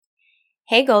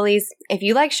Hey goalies, if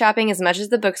you like shopping as much as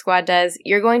the Book Squad does,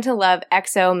 you're going to love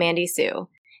XO Mandy Sue.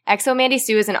 XO Mandy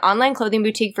Sue is an online clothing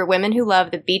boutique for women who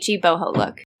love the beachy boho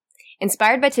look.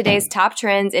 Inspired by today's top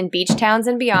trends in beach towns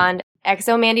and beyond,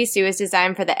 XO Mandy Sue is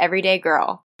designed for the everyday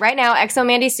girl. Right now, XO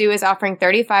Mandy Sue is offering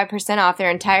 35% off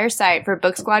their entire site for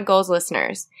Book Squad Goals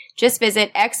listeners. Just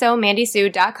visit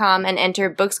xomandysue.com and enter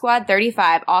Book Squad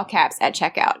 35 all caps at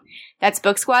checkout. That's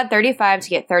Book Squad 35 to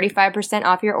get 35%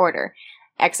 off your order.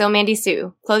 XO Mandy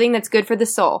Sue, clothing that's good for the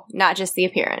soul, not just the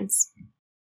appearance.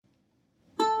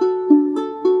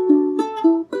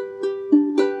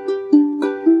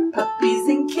 Puppies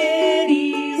and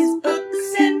kitties,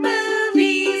 books and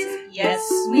movies. Yes,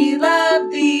 we love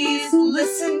these.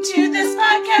 Listen to this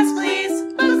podcast,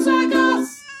 please. Books Like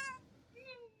Us.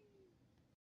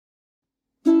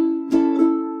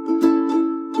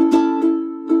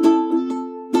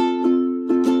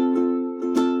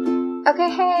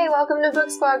 Okay, hey, welcome to Book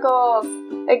Squad Goals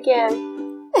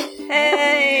again.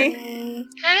 Hey!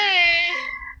 Hey!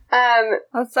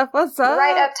 What's up?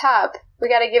 Right up top, we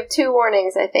gotta give 2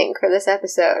 warnings, I think, for this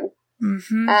episode.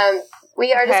 Mm-hmm.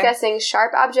 We are discussing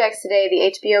Sharp Objects today,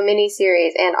 the HBO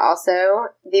miniseries, and also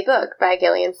the book by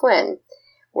Gillian Flynn.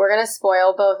 We're gonna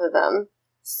spoil both of them,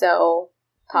 so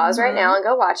pause right now and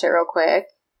go watch it real quick.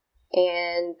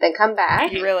 And then come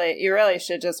back. You really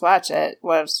should just watch it.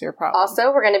 What's your problem?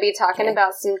 Also, we're going to be talking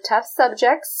about some tough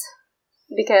subjects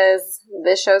because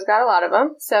this show's got a lot of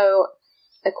them. So,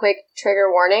 a quick trigger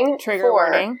warning.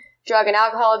 Warning. Drug and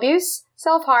alcohol abuse,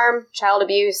 self-harm, child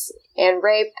abuse, and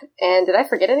rape. And did I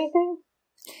forget anything?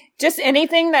 Just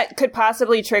anything that could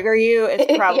possibly trigger you is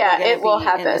probably going to be it will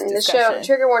happen. in this The discussion. show,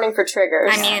 trigger warning for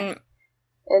triggers. I mean,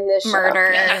 in this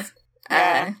murder,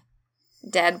 show.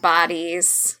 dead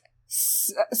bodies.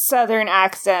 Southern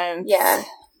accents. Yeah.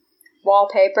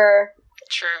 Wallpaper.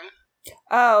 True.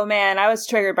 Oh, man, I was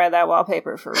triggered by that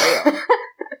wallpaper for real.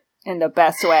 In the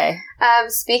best way.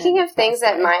 Speaking of things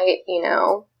that might,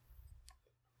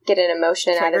 get an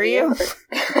emotion trigger out of you.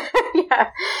 Yeah.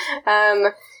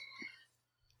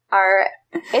 Our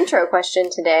intro question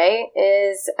today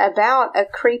is about a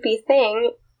creepy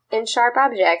thing in Sharp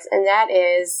Objects, and that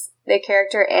is the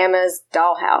character Emma's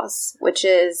dollhouse, which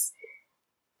is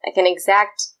like an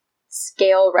exact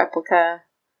small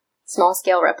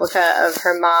scale replica of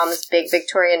her mom's big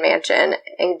Victorian mansion,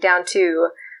 and down to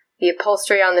the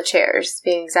upholstery on the chairs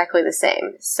being exactly the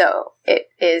same. So it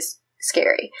is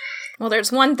scary. Well,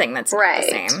 there's one thing that's not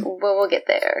the same. Well, we'll get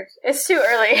there. It's too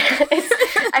early.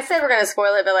 I said we're going to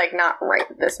spoil it, but not right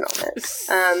at this moment.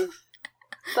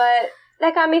 But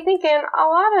that got me thinking, a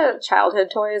lot of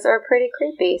childhood toys are pretty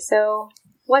creepy, so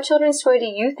what children's toy do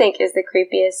you think is the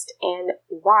creepiest and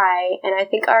why? And I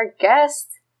think our guest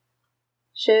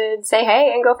should say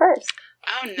hey and go first.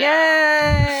 Oh, no.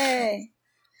 Yay!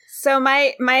 So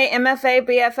my MFA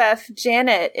BFF,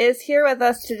 Janet, is here with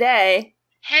us today.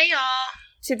 Hey, y'all.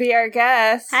 To be our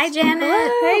guest. Hi, Janet.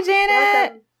 Hello. Hey,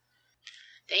 Janet. Welcome.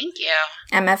 Thank you.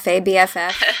 MFA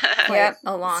BFF. Yep.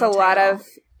 A long It's a lot of...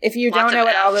 If you don't know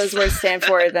what all those words stand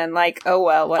for, then oh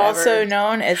well, whatever. Also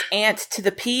known as Ant to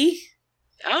the P.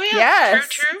 Oh, yeah. Yes.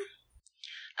 True.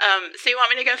 So you want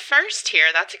me to go first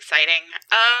here? That's exciting.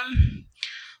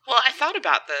 Well, I thought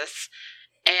about this,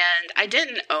 and I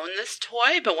didn't own this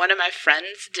toy, but one of my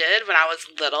friends did when I was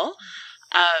little.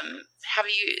 Have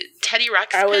you Teddy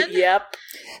Ruxpin? Yep.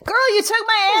 Girl, you took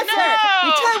my answer! No!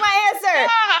 You took my answer!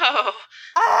 No!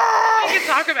 Ah! We can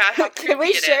talk about how creepy Can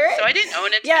we share it is. it? So I didn't own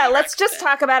a Teddy Yeah, let's Ruxpin. just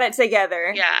talk about it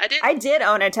together. Yeah, I didn't. I did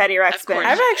own a Teddy Ruxpin. course.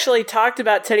 I've actually talked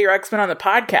about Teddy Ruxpin on the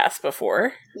podcast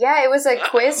before. Yeah, it was a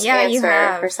quiz Yeah, you answer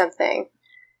have. or something.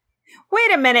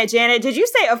 Wait a minute, Janet. Did you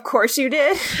say, of course you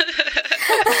did?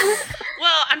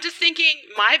 Well, I'm just thinking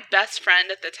my best friend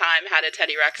at the time had a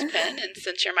Teddy Ruxpin, and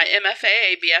since you're my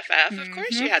MFA BFF, of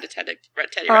course you had a Teddy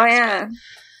Ruxpin. Oh, yeah.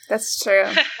 That's true.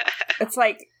 It's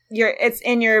it's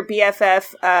in your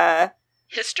BFF,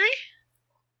 History?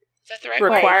 Is that the right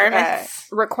Requirements.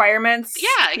 requirements. Yeah,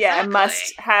 exactly. Yeah,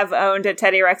 must have owned a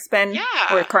Teddy Ruxpin. Yeah.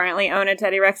 Or currently own a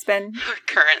Teddy Ruxpin. word?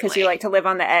 Currently. Because you like to live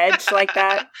on the edge like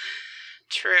that.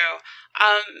 True.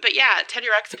 But yeah, Teddy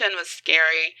Ruxpin was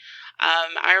scary.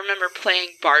 I remember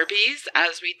playing Barbies,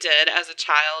 as we did as a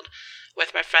child,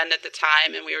 with my friend at the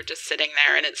time, and we were just sitting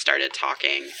there, and it started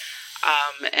talking,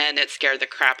 and it scared the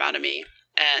crap out of me.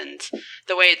 And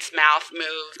the way its mouth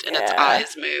moved and its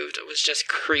eyes moved, it was just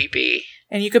creepy.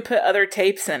 And you could put other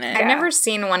tapes in it. I've never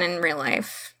seen one in real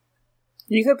life.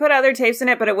 You could put other tapes in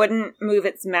it, but it wouldn't move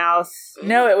its mouth.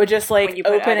 No, it would just when you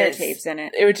put open other its tapes in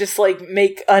it. It would just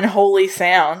make unholy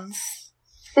sounds.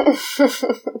 Creepy.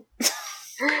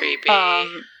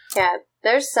 Yeah,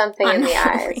 there's something in the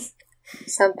Unholy. eyes.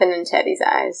 Something in Teddy's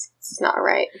eyes. It's not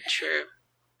right. True.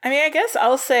 I mean, I guess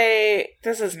I'll say,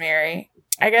 this is Mary.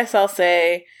 I guess I'll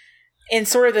say, in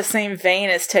sort of the same vein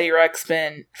as Teddy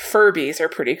Ruxpin, Furbies are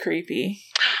pretty creepy.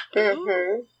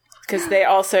 Mm-hmm. Because they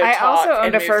also I talk also and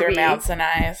owned a move their Furby. mouths and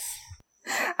eyes.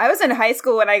 I was in high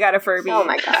school when I got a Furby. Oh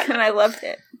my God. And I loved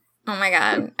it. Oh my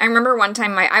God. I remember one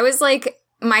time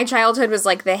my childhood was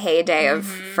like the heyday of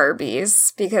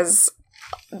Furbies because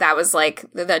that was like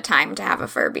the time to have a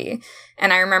Furby.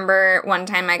 And I remember one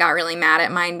time I got really mad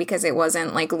at mine because it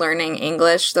wasn't like learning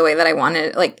English the way that I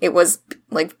wanted. Like it was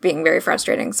like being very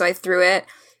frustrating. So I threw it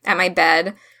at my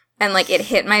bed and like it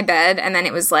hit my bed and then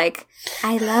it was like,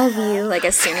 I love you, like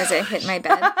as soon as it hit my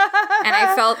bed. And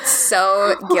I felt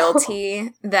so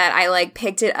guilty that I like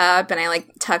picked it up and I like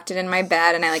tucked it in my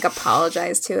bed and I like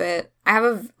apologized to it. I have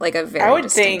a very I would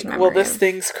distinct think, memory well, this of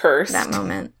thing's cursed. that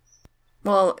moment.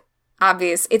 Well,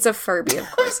 obvious. It's a Furby, of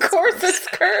course. Of course it's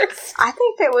cursed. I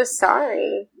think it was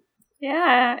sorry.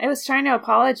 Yeah, it was trying to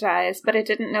apologize, but it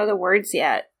didn't know the words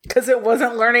yet. Because it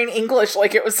wasn't learning English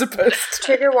like it was supposed to.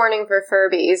 Trigger warning for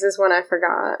Furbies is one I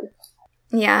forgot.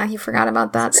 Yeah, you forgot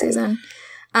about that, Susan.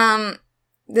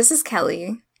 This is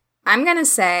Kelly. I'm gonna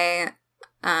say,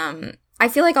 I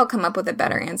feel like I'll come up with a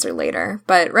better answer later,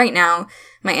 but right now,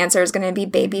 my answer is gonna be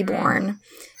Baby Born.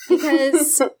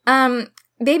 Because,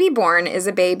 Baby Born is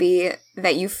a baby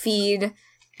that you feed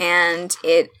and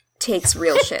it takes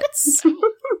real shits.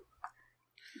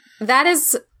 That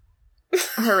is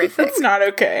horrific. That's not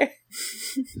okay.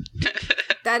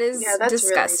 That is that's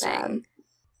disgusting. really bad.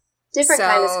 Different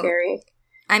kind of scary.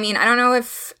 I mean, I don't know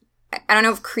if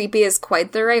creepy is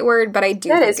quite the right word, but I do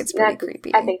think it's pretty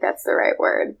creepy. I think that's the right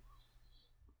word.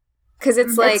 Because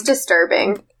it's like... It's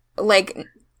disturbing. Like,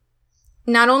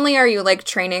 not only are you, like,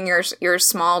 training your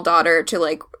small daughter to,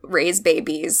 like, raise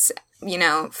babies, you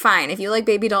know, fine. If you like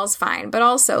baby dolls, fine. But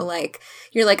also, like,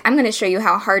 you're like, I'm going to show you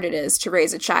how hard it is to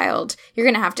raise a child. You're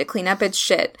going to have to clean up its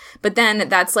shit. But then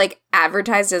that's, like,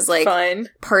 advertised as, like, Fun.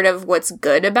 part of what's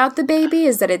good about the baby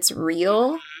is that it's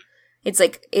real. It's,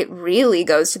 like, it really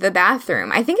goes to the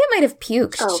bathroom. I think it might have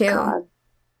puked, too. God.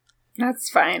 That's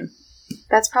fine.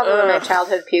 That's probably where my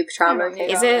childhood puke trauma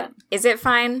came from. Is it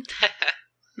fine?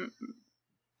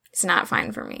 It's not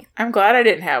fine for me. I'm glad I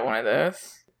didn't have one of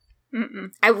those.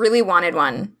 I really wanted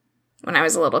one when I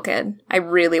was a little kid. I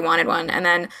really wanted one. And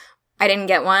then I didn't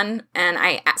get one. And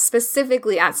I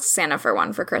specifically asked Santa for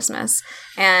one for Christmas.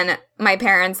 And my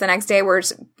parents the next day were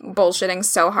bullshitting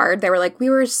so hard. They were like, we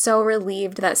were so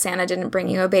relieved that Santa didn't bring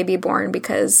you a baby born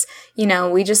because, you know,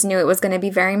 we just knew it was going to be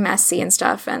very messy and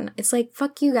stuff. And it's like,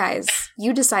 fuck you guys.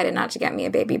 You decided not to get me a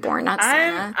baby born, not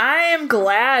Santa. I am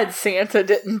glad Santa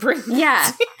didn't bring me.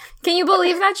 Yeah. Can you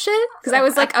believe that shit? Because I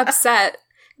was like upset.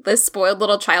 This spoiled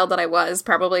little child that I was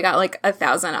probably got like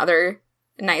 1,000 other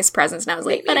nice presents, and I was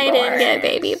like, but I didn't get a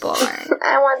baby born.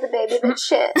 I want the baby that's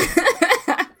shit.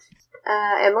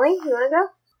 Emily, you want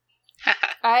to go?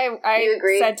 I You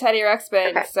agree? said Teddy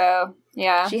Ruxpin, Okay. so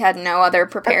yeah. She had no other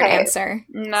prepared Okay. answer.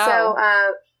 No. So,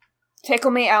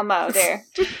 Tickle me Elmo there.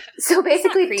 so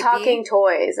basically, creepy. talking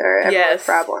toys are everyone's Yes.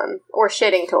 problem, or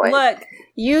shitting toys. Look,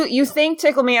 you think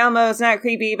Tickle Me Elmo is not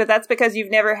creepy, but that's because you've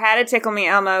never had a Tickle Me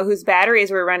Elmo whose batteries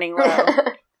were running low.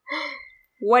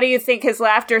 What do you think his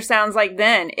laughter sounds like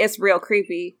then? It's real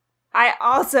creepy. I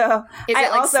also Is it like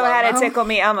had a slow-mo? Tickle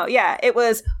Me Elmo. Yeah, it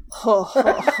was ho ho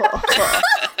ho ho ho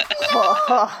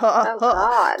ho ho Oh,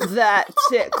 God. that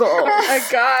tickle. Oh my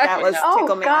God. That was Oh,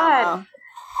 Tickle Me God. Elmo.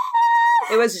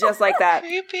 It was just like that.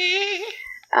 Creepy.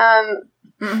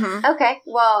 Okay,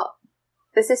 well,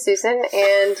 this is Susan,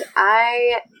 and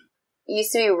I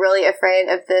used to be really afraid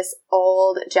of this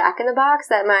old Jack-in-the-Box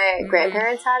that my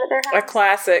grandparents had at their A house.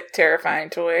 classic terrifying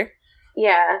toy.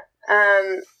 Yeah.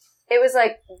 It was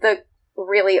like it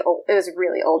was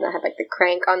really old, and it had like the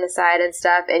crank on the side and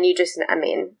stuff, and you just, I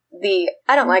mean,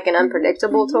 I don't like an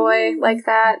unpredictable toy like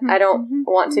that. I don't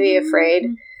want to be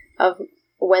afraid of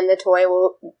when the toy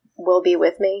will be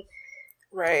with me.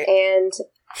 Right. And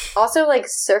also, like,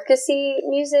 circusy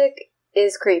music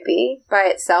is creepy by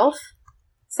itself.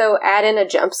 So add in a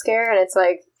jump scare, and it's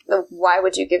like, why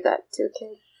would you give that to a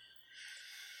kid?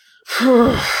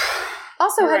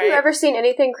 Also, have you Right. ever seen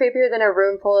anything creepier than a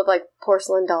room full of, like,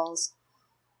 porcelain dolls?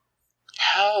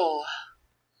 Oh,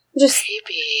 Just,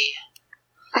 creepy.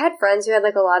 I had friends who had,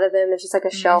 like, a lot of them. It's just, like,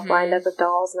 a shelf lined up with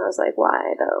dolls, and I was like,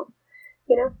 why, though?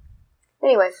 You know?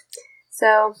 Anyway,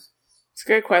 so It's a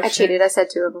good question. I cheated. I said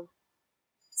 2 of them.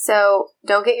 So,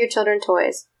 don't get your children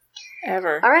toys.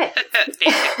 Ever. All right.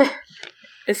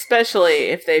 Especially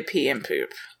if they pee and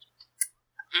poop.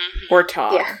 Mhm. Or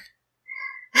talk. Yeah.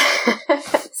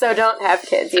 So don't have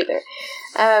kids either.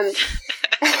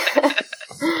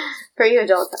 For you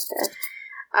adults out there.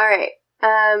 All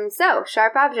right. So,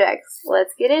 sharp objects.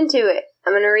 Let's get into it.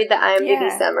 I'm going to read the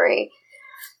IMDb summary.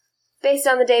 Based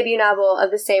on the debut novel of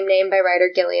the same name by writer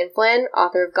Gillian Flynn,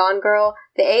 author of Gone Girl,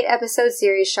 the 8-episode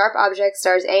series Sharp Objects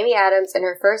stars Amy Adams in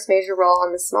her first major role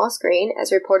on the small screen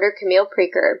as reporter Camille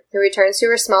Preaker, who returns to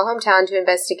her small hometown to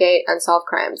investigate unsolved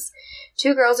crimes.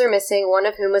 2 girls are missing, one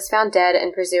of whom was found dead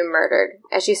and presumed murdered.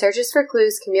 As she searches for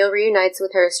clues, Camille reunites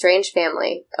with her estranged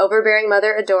family, overbearing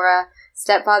mother Adora,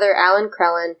 stepfather Alan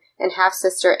Krellin, and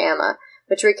half-sister Amma,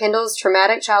 which rekindles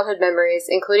traumatic childhood memories,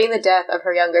 including the death of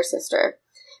her younger sister.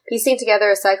 Piecing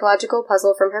together a psychological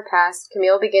puzzle from her past,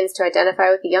 Camille begins to identify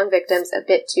with the young victims a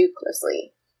bit too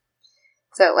closely.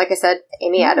 So, like I said,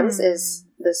 Amy Adams is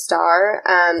the star.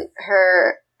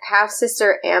 Her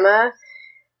half-sister Amma,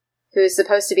 who's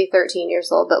supposed to be 13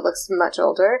 years old but looks much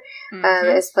older,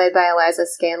 is played by Eliza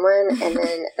Scanlon, and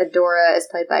then Adora is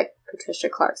played by Patricia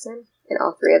Clarkson, and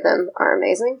all 3 of them are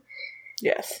amazing.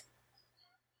 Yes.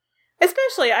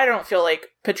 Especially, I don't feel like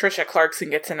Patricia Clarkson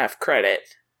gets enough credit.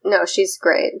 No, she's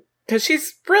great. Because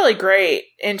she's really great,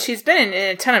 and she's been in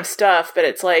a ton of stuff, but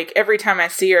it's like, every time I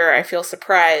see her, I feel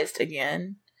surprised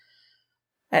again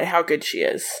at how good she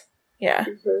is. Yeah.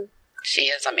 Mm-hmm. She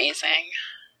is amazing.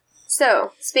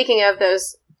 So, speaking of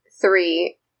those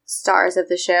 3 stars of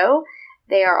the show,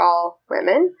 they are all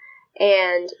women,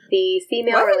 and the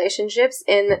female relationships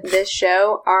in this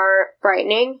show are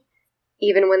frightening,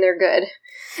 even when they're good.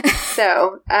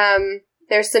 So,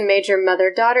 there's some major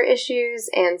mother-daughter issues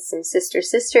and some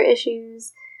sister-sister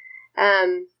issues.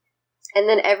 And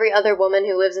then every other woman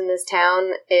who lives in this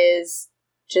town is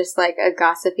just like a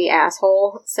gossipy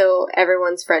asshole. So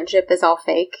everyone's friendship is all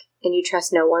fake and you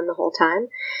trust no one the whole time.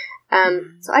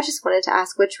 So I just wanted to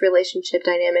ask, which relationship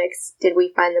dynamics did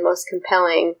we find the most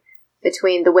compelling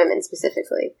between the women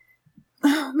specifically?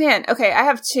 Oh, man. Okay, I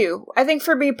have 2. I think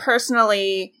for me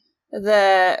personally,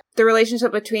 the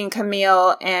relationship between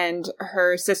Camille and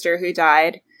her sister who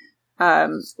died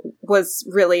was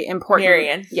really important.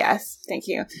 Marion. Yes, thank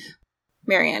you.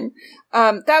 Marion.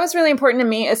 That was really important to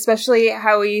me, especially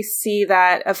how we see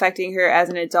that affecting her as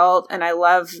an adult, and I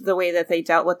love the way that they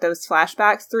dealt with those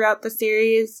flashbacks throughout the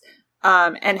series,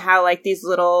 and how like these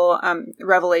little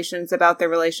revelations about their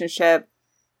relationship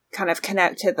kind of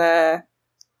connect to the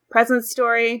present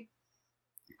story.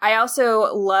 I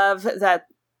also love that,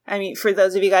 I mean, for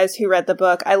those of you guys who read the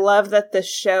book, I love that the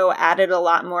show added a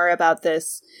lot more about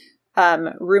this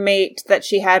roommate that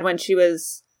she had when she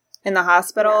was in the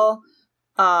hospital,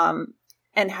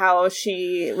 and how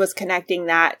she was connecting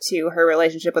that to her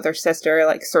relationship with her sister,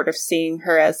 like sort of seeing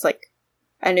her as like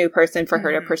a new person for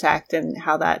her to protect and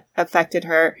how that affected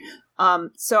her.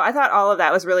 So I thought all of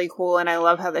that was really cool, and I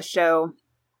love how the show,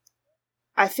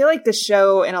 I feel like the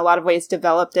show in a lot of ways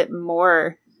developed it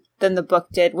more than the book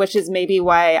did, which is maybe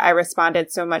why I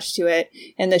responded so much to it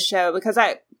in the show, because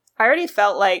I already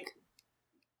felt like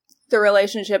the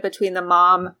relationship between the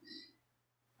mom,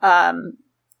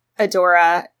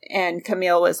 Adora, and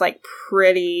Camille was like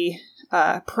pretty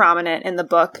prominent in the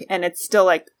book, and it's still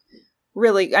like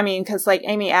really, I mean, because like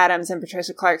Amy Adams and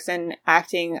Patricia Clarkson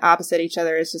acting opposite each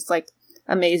other is just like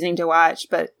amazing to watch.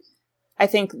 But I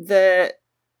think the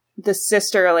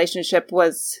sister relationship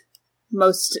was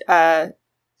most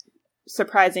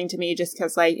surprising to me, just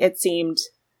because like it seemed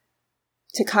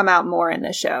to come out more in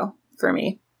the show for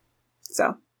me.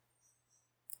 So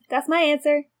that's my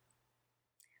answer.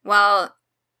 Well,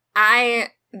 I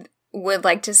would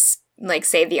like to like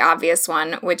say the obvious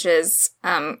one, which is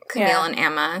Camille and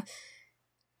Amma.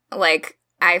 Like,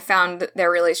 I found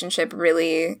their relationship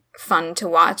really fun to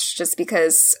watch, just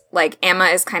because like Amma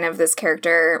is kind of this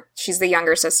character. She's the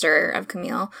younger sister of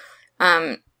Camille,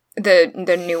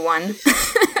 the new one,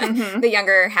 the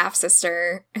younger half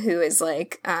sister, who is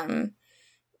like,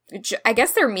 I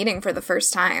guess they're meeting for the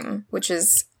first time, which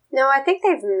is. No, I think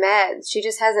they've met. She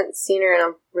just hasn't seen her in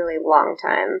a really long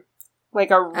time.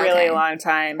 Like a really long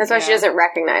time. That's why she doesn't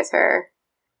recognize her.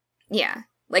 Yeah.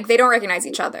 Like, they don't recognize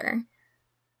each other.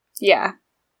 Yeah.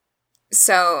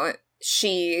 So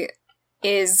she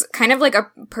is kind of like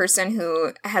a person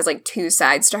who has like 2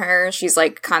 sides to her. She's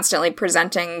like constantly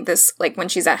presenting this, like when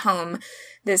she's at home,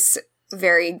 this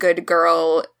very good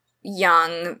girl,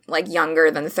 young, like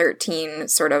younger than 13,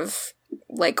 sort of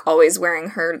like always wearing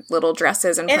her little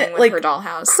dresses and playing with like, her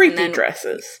dollhouse. Creepy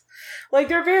dresses. Like,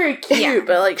 they're very cute,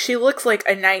 but like she looks like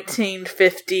a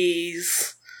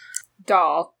 1950s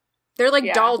doll. They're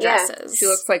like doll dresses. Yeah. She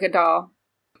looks like a doll.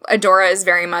 Adora is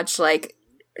very much like,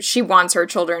 she wants her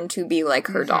children to be like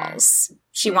her dolls.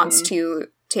 She wants to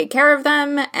take care of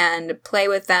them and play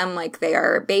with them like they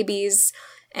are babies.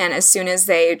 And as soon as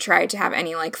they try to have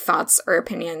any, like, thoughts or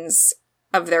opinions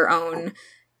of their own,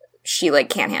 she, like,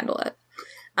 can't handle it.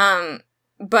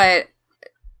 But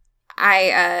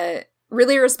I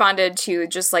really responded to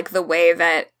just, like, the way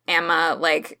that Emma,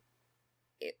 like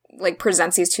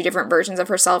presents these two different versions of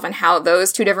herself and how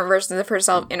those two different versions of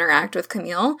herself interact with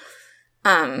Camille.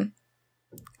 I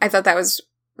thought that was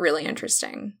really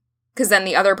interesting. Because then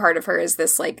the other part of her is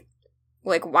this, like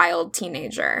wild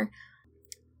teenager.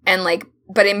 And, like,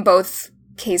 but in both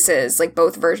cases, like,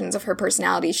 both versions of her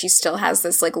personality, she still has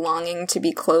this, like, longing to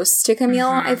be close to Camille,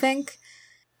 I think.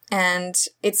 And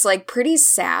it's, like, pretty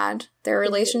sad, their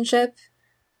relationship.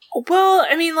 Well,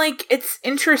 I mean, like, it's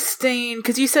interesting,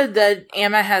 because you said that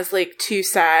Emma has, like, two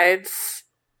sides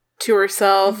to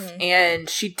herself, and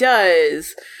she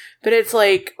does, but it's,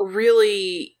 like,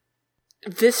 really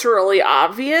viscerally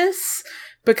obvious,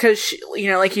 because, she,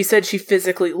 you know, like you said, she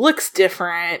physically looks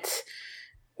different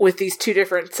with these two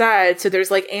different sides. So there's,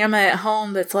 like, Emma at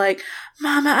home that's like,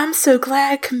 Mama, I'm so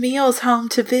glad Camille's home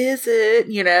to visit,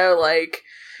 you know, like,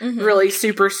 really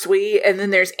super sweet. And then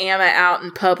there's Emma out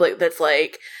in public that's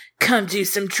like, come do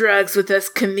some drugs with us,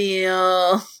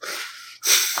 Camille.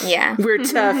 Yeah. We're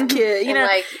tough kids. You know,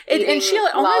 like, and she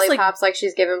almost lollipops like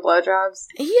she's giving blowjobs.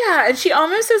 Yeah, and she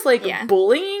almost is like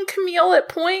bullying Camille at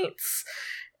points.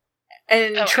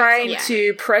 And trying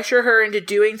to pressure her into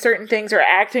doing certain things or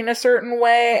acting a certain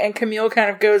way, and Camille kind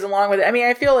of goes along with it. I mean,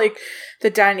 I feel like the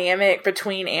dynamic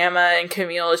between Emma and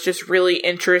Camille is just really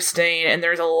interesting, and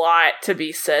there's a lot to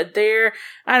be said there.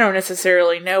 I don't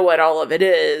necessarily know what all of it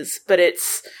is, but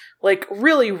it's, like,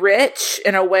 really rich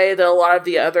in a way that a lot of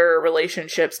the other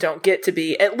relationships don't get to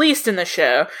be, at least in the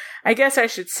show. I guess I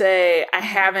should say I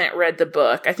haven't read the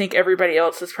book. I think everybody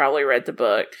else has probably read the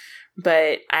book.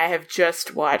 But I have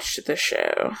just watched the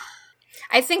show.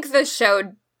 I think the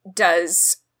show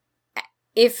does,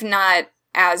 if not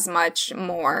as much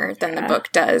more than the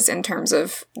book does in terms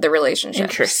of the relationship.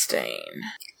 Interesting.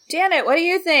 Janet, what do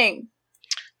you think?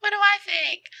 What do I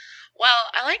think?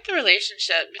 Well, I like the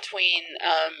relationship between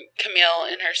Camille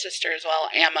and her sister as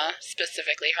well, Emma,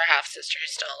 specifically, her half-sister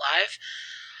who's still alive.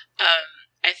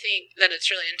 I think that it's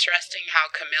really interesting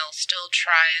how Camille still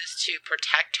tries to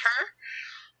protect her.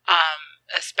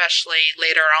 Especially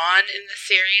later on in the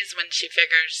series when she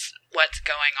figures what's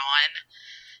going on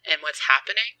and what's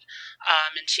happening.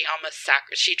 And she almost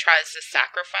she tries to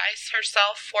sacrifice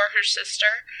herself for her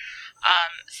sister.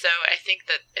 So I think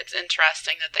that it's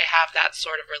interesting that they have that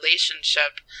sort of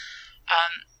relationship.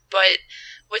 But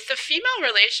with the female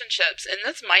relationships, and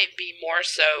this might be more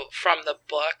so from the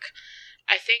book,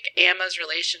 I think Emma's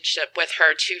relationship with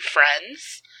her two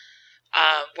friends,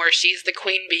 where she's the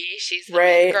queen bee, she's the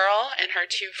mean girl, and her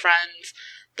two friends,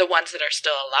 the ones that are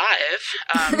still alive,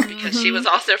 because she was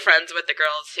also friends with the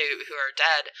girls who are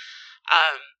dead,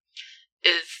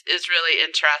 is really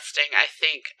interesting. I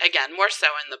think, again, more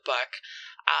so in the book,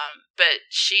 but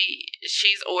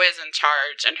she's always in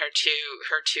charge, and her two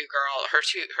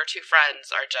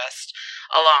friends are just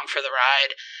along for the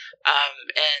ride,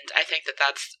 and I think that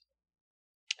that's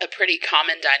a pretty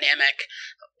common dynamic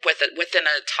within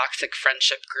a toxic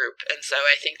friendship group. And so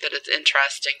I think that it's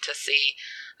interesting to see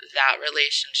that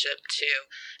relationship too.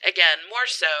 Again, more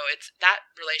so, it's that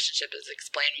relationship is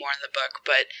explained more in the book,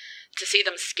 but to see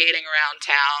them skating around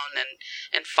town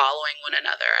and following one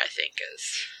another, I think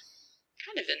is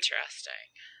kind of interesting.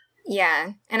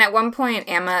 Yeah. And at one point,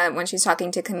 Emma, when she's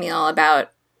talking to Camille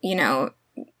about, you know,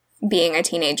 being a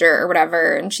teenager or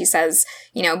whatever, and she says,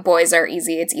 you know, boys are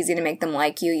easy, it's easy to make them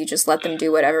like you just let them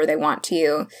do whatever they want to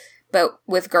you, but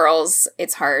with girls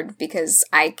it's hard because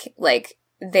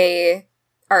they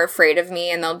are afraid of me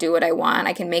and they'll do what I want.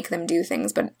 I can make them do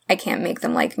things, but I can't make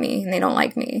them like me, and they don't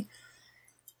like me.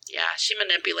 Yeah, she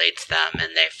manipulates them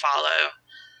and they follow.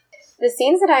 The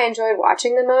scenes that I enjoyed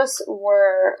watching the most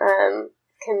were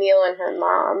Camille and her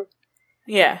mom.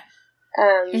 Yeah.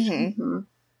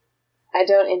 I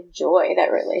don't enjoy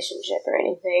that relationship or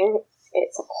anything.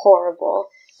 It's horrible.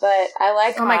 But I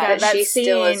like that she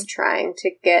still is trying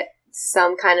to get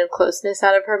some kind of closeness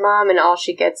out of her mom, and all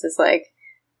she gets is like,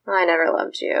 oh, I never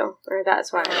loved you. Or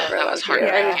that's why I never loved you.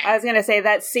 And I was going to say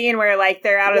that scene where, like,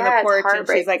 they're out on the porch and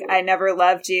she's like, I never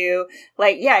loved you.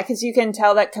 Like, yeah, because you can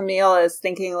tell that Camille is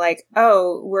thinking, like,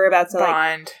 oh, we're about to,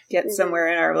 like, get somewhere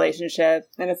in our relationship.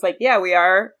 And it's like, yeah, we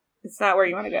are. It's not where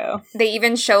you want to go. They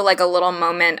even show, like, a little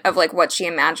moment of, like, what she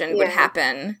imagined would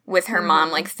happen with her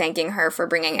mom, like, thanking her for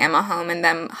bringing Emma home and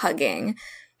them hugging.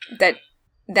 That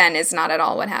then is not at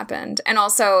all what happened. And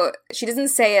also, she doesn't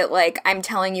say it like, I'm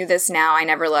telling you this now, I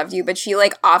never loved you, but she,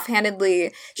 like,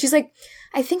 offhandedly, she's like,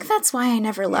 I think that's why I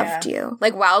never loved you.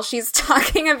 Like, while she's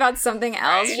talking about something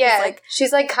else,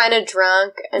 she's like kind of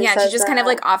drunk. And she just kind of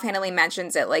like offhandedly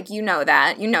mentions it. Like, you know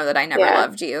that I never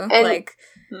loved you. And,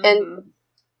 and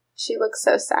she looks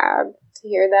so sad to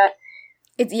hear that.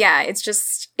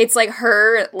 It's like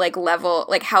her, like, level,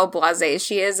 like, how blasé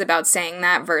she is about saying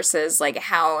that versus, like,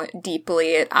 how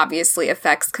deeply it obviously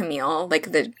affects Camille.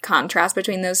 Like, the contrast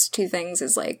between those two things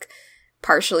is, like,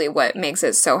 partially what makes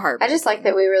it so hard. I just like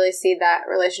that we really see that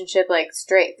relationship, like,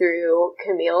 straight through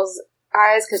Camille's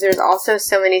eyes, because there's also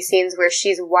so many scenes where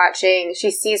she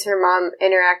sees her mom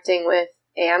interacting with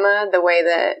Amma the way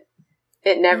that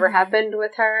it never happened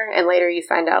with her, and later you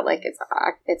find out, like,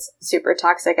 it's super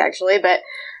toxic, actually, but,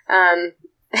 and,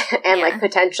 like,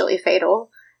 potentially fatal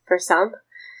for some.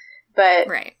 But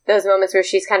those moments where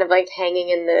she's kind of, like, hanging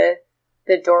in the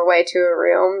doorway to a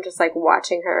room, just, like,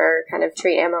 watching her kind of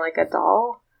treat Amma like a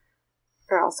doll,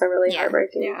 are also really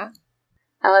heartbreaking. Yeah.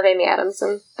 I love Amy Adams,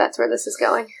 and that's where this is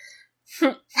going. She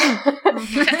is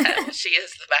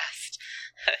the best.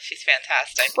 She's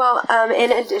fantastic. Well,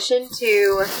 in addition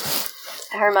to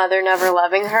her mother never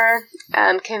loving her,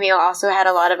 Camille also had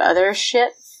a lot of other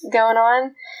shit going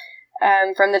on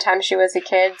from the time she was a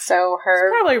kid, so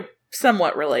it's probably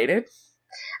somewhat related.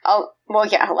 Oh, well,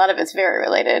 yeah, a lot of it's very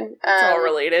related. It's all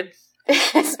related.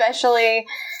 Especially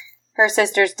her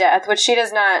sister's death, which she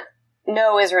does not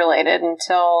know is related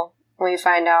until we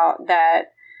find out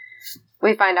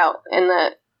in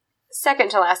the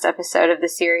second to last episode of the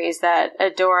series that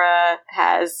Adora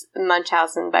has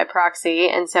Munchausen by proxy,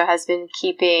 and so had been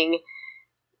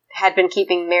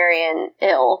keeping Marion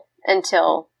ill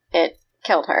until it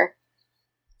killed her.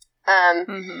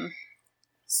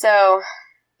 So,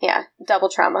 yeah, double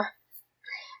trauma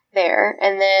there.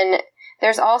 And then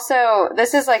there's also,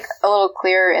 this is like a little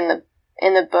clearer in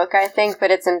the book, I think, but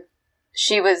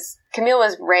Camille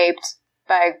was raped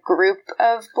by a group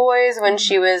of boys when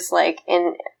she was like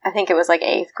I think it was like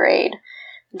 8th grade,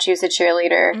 when she was a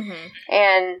cheerleader.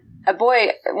 And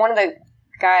one of the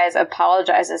guys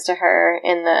apologizes to her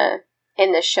in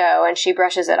the show, and she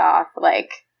brushes it off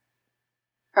like,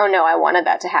 oh no, I wanted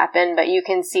that to happen, but you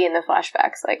can see in the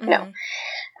flashbacks, like, no.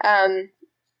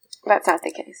 That's not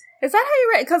the case. Is that how you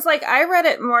read it? Because, like, I read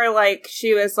it more like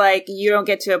she was like, you don't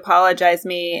get to apologize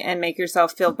me and make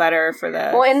yourself feel better for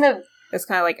this. Well, it's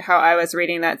kind of like how I was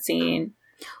reading that scene.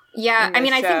 Yeah, I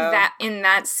mean, I think that in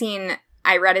that scene,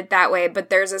 I read it that way, but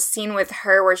there's a scene with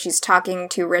her where she's talking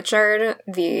to Richard,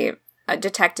 the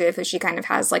detective who she kind of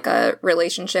has, like, a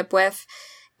relationship with,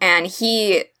 and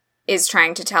he is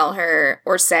trying to tell her,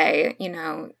 or say, you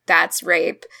know, that's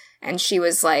rape, and she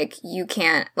was like, you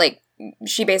can't, like,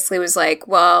 she basically was like,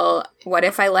 well, what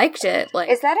if I liked it? Like,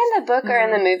 is that in the book or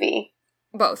in the movie?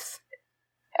 Both.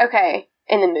 Okay.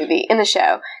 In the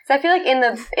show. So I feel like in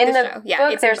the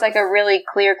book, there's like a really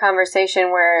clear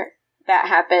conversation where that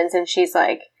happens, and she's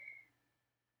like,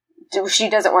 she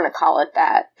doesn't want to call it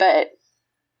that, but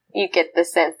you get the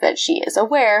sense that she is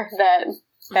aware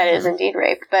that is indeed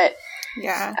rape. But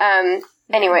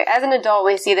anyway, as an adult,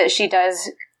 we see that she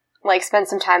does like spend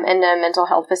some time in a mental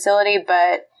health facility,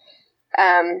 but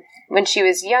when she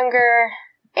was younger,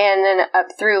 and then up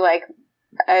through like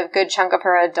a good chunk of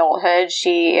her adulthood,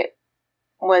 she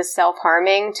was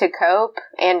self-harming to cope,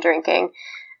 and drinking.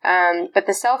 But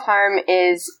the self-harm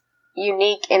is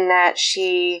unique in that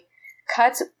she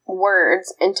cuts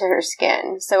words into her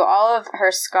skin. So all of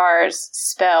her scars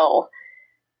spell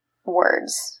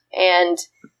words. And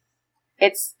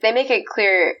they make it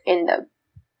clear in the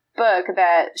book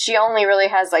that she only really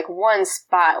has like one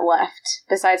spot left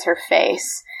besides her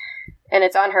face. And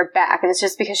it's on her back, and it's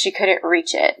just because she couldn't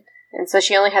reach it. And so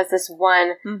she only has this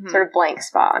one sort of blank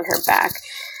spot on her back.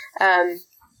 I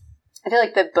feel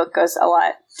like the book goes a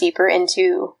lot deeper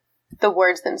into the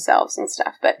words themselves and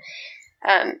stuff. But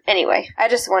anyway, I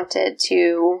just wanted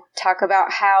to talk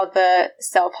about how the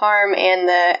self-harm and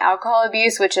the alcohol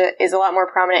abuse, which is a lot more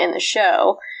prominent in the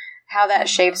show, how that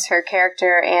shapes her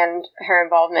character and her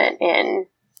involvement in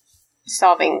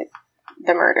solving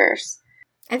the murders.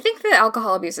 I think the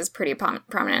alcohol abuse is pretty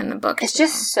prominent in the book. It's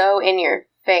just so in your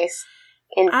face.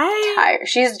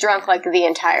 She's drunk like the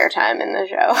entire time in the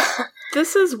show.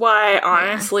 This is why,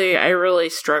 honestly, I really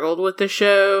struggled with the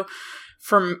show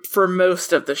for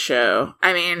most of the show.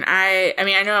 I mean,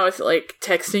 I know I was like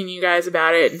texting you guys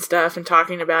about it and stuff and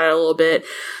talking about it a little bit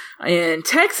in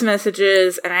text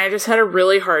messages, and I just had a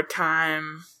really hard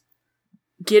time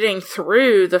getting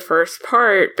through the first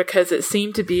part because it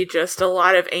seemed to be just a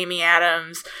lot of Amy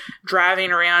Adams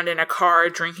driving around in a car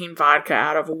drinking vodka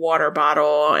out of a water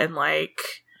bottle and like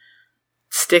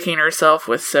sticking herself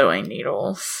with sewing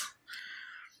needles.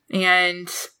 And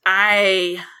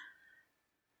I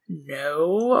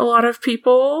know a lot of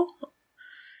people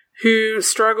who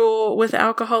struggle with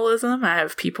alcoholism. I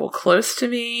have people close to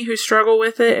me who struggle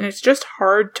with it, and it's just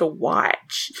hard to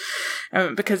watch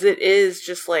because it is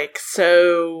just like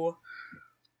so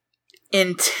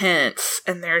intense,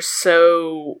 and there's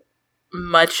so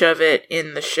much of it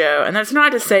in the show. And that's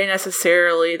not to say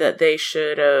necessarily that they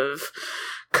should have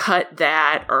cut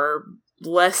that or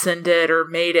lessened it or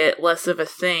made it less of a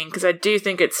thing, because I do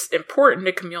think it's important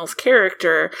to Camille's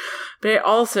character, but it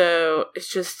also is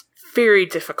just very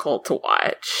difficult to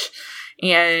watch.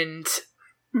 And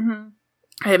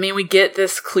I mean, we get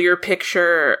this clear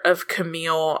picture of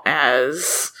Camille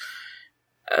as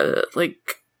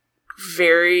like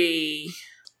very,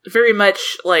 very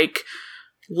much like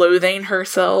loathing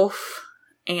herself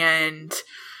and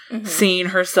seeing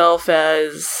herself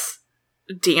as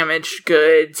damaged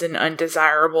goods and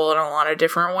undesirable in a lot of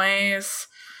different ways.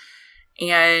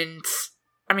 And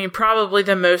I mean, probably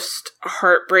the most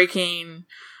heartbreaking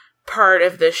part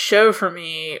of this show for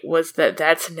me was that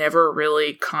that's never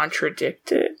really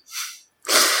contradicted.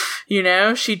 You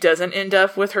know, she doesn't end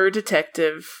up with her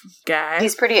detective guy.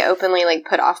 He's pretty openly, like,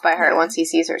 put off by her once he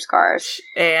sees her scars.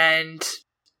 And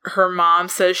her mom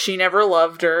says she never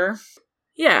loved her.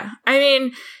 Yeah, I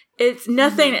mean, it's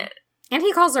nothing... And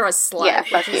he calls her a slut. Yeah,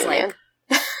 fuck which is, you, like,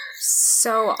 man.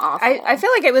 so awful. I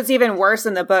feel like it was even worse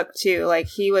in the book, too. Like,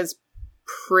 he was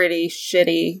pretty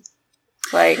shitty.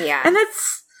 Like, yeah. And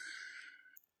that's...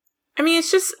 I mean,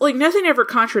 it's just, like, nothing ever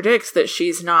contradicts that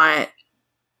she's not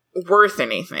worth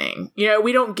anything. You know,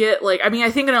 we don't get, like... I mean,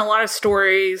 I think in a lot of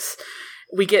stories,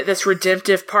 we get this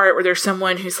redemptive part where there's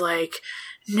someone who's like,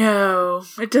 no,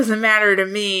 it doesn't matter to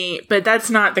me. But that's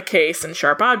not the case in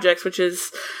Sharp Objects, which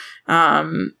is...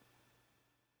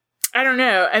 I don't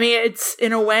know. I mean, it's,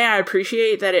 in a way, I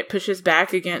appreciate that it pushes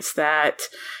back against that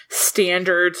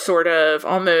standard sort of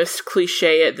almost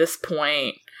cliche at this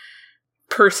point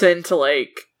person to, like,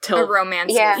 tell a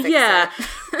romance. Yeah.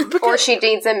 Or she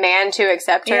needs a man to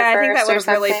accept her yeah, first. I think that would have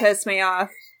really something. pissed me off.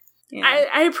 Yeah.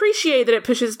 I appreciate that it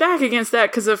pushes back against that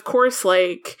because, of course,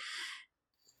 like,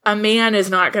 a man is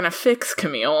not going to fix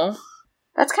Camille.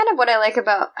 That's kind of what I like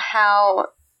about how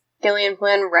Gillian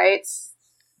Flynn writes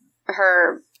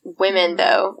her women,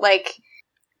 though. Like,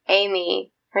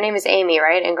 Amy. Her name is Amy,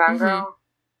 right? In Gone Girl?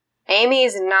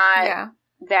 Amy's not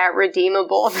that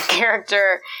redeemable of a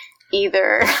character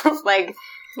either. Like...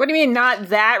 What do you mean, not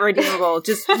that redeemable?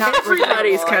 Just not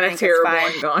everybody's kind of terrible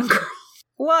in Gone Girl.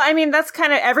 Well, I mean, that's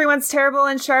kind of... Everyone's terrible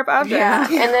in Sharp Objects. Yeah.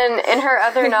 And then in her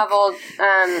other novel,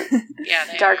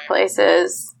 Dark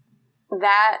Places,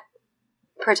 that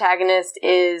protagonist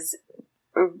is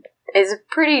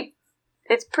pretty...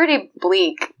 It's pretty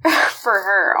bleak for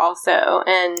her also.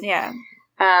 And I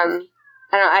don't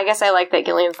know, I guess I like that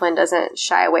Gillian Flynn doesn't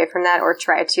shy away from that or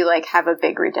try to, like, have a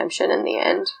big redemption in the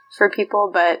end for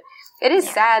people. But it is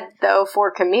sad, though, for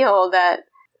Camille that,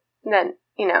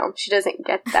 you know, she doesn't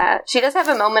get that. She does have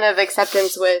a moment of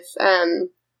acceptance with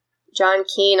John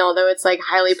Keane, although it's, like,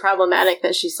 highly problematic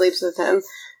that she sleeps with him.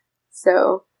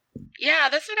 So... Yeah,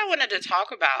 that's what I wanted to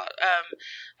talk about.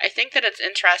 I think that it's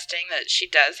interesting that she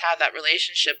does have that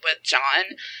relationship with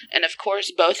John, and of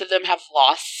course both of them have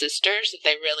lost sisters that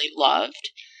they really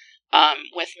loved,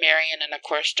 with Marion, and of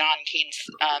course John Keane's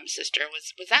sister.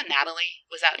 Was that Natalie?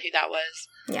 Was that who that was?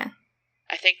 Yeah.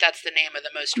 I think that's the name of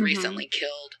the most recently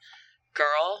killed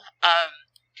girl.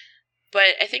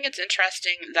 But I think it's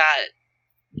interesting that,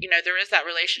 you know, there is that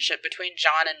relationship between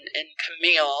John and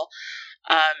Camille.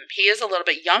 He is a little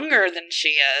bit younger than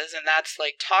she is, and that's,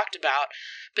 like, talked about.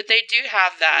 But they do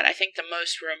have that, I think, the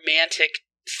most romantic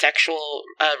sexual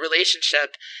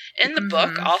relationship in the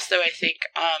book. Also, I think,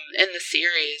 in the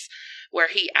series, where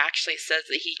he actually says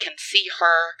that he can see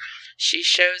her. She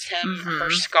shows him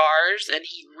her scars, and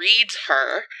he reads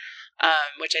her,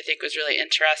 which I think was really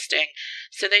interesting.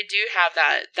 So they do have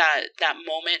that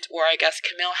moment where I guess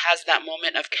Camille has that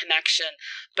moment of connection,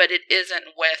 but it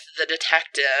isn't with the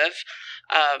detective.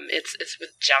 It's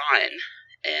with John,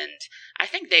 and I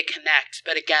think they connect,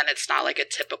 but again, it's not like a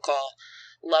typical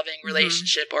loving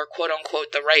relationship or quote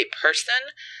unquote the right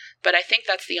person. But I think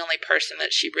that's the only person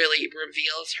that she really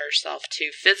reveals herself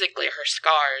to physically, her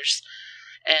scars.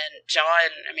 And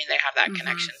John, I mean, they have that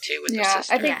connection too with the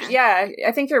sister.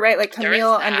 I think you're right. Like,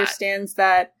 Camille understands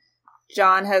that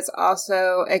John has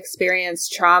also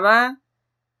experienced trauma,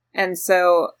 and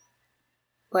so,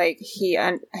 like, he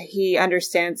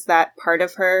understands that part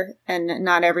of her, and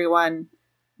not everyone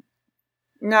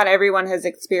has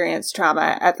experienced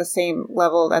trauma at the same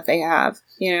level that they have,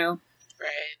 you know?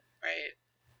 Right.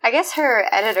 I guess her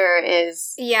editor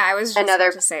is I was just another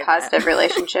about to say positive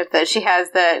relationship that she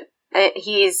has, that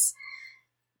he's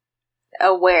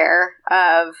aware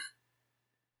of.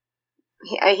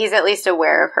 He's at least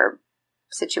aware of her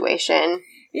situation.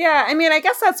 Yeah, I mean, I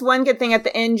guess that's one good thing at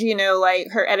the end, like,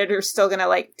 her editor's still gonna,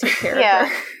 like, take care of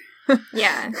her.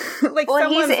 Yeah. Like, well,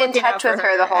 he's in touch with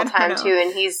her the whole time, too,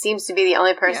 and he seems to be the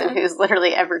only person who's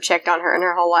literally ever checked on her in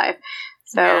her whole life.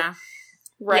 So,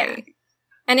 right. Yeah.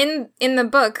 And in the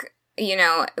book,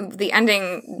 the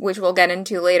ending, which we'll get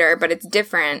into later, but it's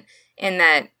different in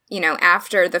that,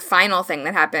 after the final thing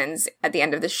that happens at the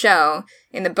end of the show,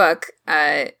 in the book,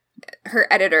 her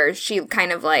editor, he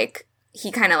kind of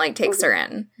takes her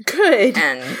in. Good.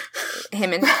 And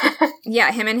him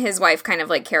and his wife kind of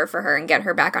like care for her and get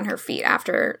her back on her feet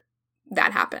after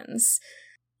that happens.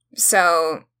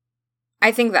 So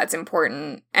I think that's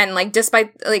important. And like,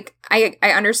 despite like, I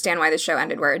understand why the show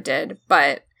ended where it did,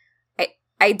 but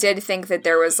I did think that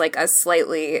there was like a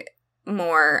slightly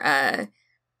more,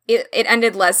 it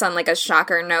ended less on like a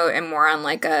shocker note and more on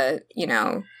like a,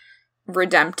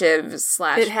 redemptive /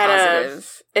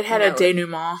 positive. It had note. a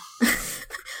denouement.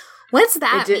 What's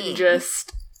that? It didn't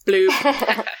just bloop.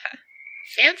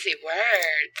 Fancy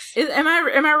words. Am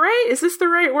I right? Is this the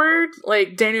right word?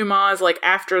 Like, denouement is like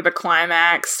after the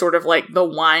climax, sort of like the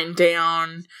wind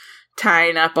down,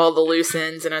 tying up all the loose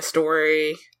ends in a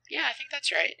story. Yeah, I think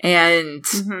that's right. And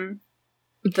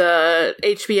the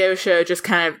HBO show just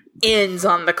kind of ends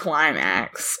on the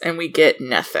climax, and we get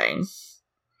nothing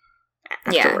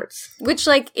afterwards. Yeah. Which,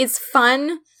 like, is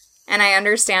fun, and I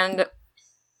understand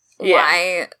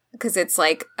why, because it's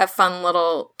like a fun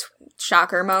little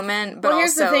shocker moment. But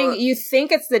here's the thing: you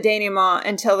think it's the denouement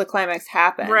until the climax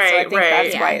happens. Right, so I think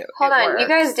that's why. It Hold on, works. you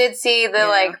guys did see the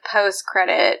like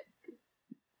post-credit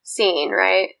scene,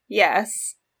 right?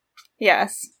 Yes.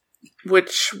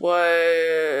 Which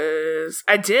was...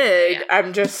 I did. Yeah.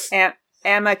 I'm just...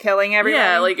 Emma killing everyone?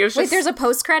 Yeah, like, it was just... Wait, there's a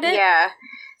post-credit? Yeah.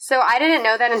 So I didn't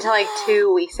know that until like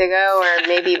 2 weeks ago, or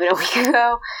maybe even a week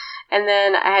ago. And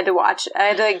then I had to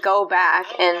like go back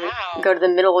go to the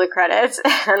middle of the credits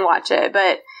and watch it.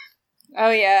 But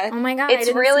oh yeah, oh my god,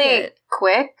 it's really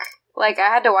quick. Like, I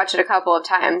had to watch it a couple of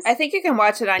times. I think you can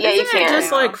watch it on. Yeah, you can.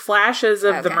 Just like flashes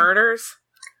of the murders.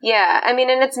 Yeah, I mean,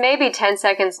 and it's maybe 10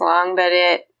 seconds long, but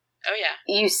Oh yeah,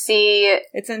 you see,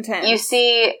 it's intense. You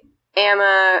see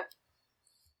Emma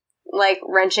like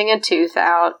wrenching a tooth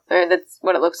out, or that's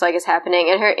what it looks like is happening,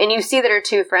 and you see that her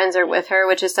two friends are with her,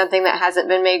 which is something that hasn't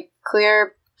been made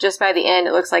clear just by the end.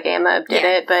 It looks like Emma did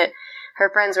it, but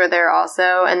her friends were there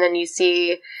also, and then you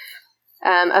see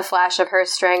a flash of her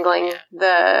strangling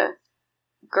the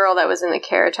girl that was in the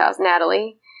carriage house,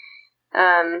 Natalie.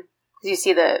 You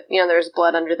see there's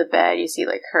blood under the bed. You see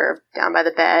like her down by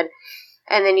the bed,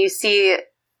 and then you see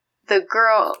the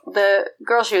girl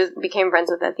she became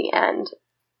friends with at the end.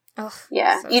 Oh,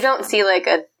 yeah, so you don't see like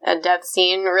a death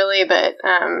scene really, but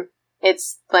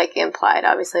it's like implied.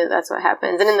 Obviously, that's what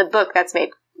happens, and in the book, that's made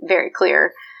very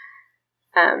clear.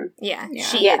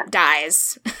 She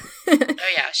dies. Oh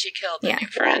yeah, she killed the new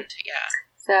friend. Yeah.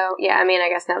 So yeah, I mean, I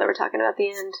guess now that we're talking about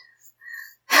the end.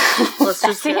 Let's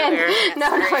just go there.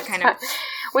 No,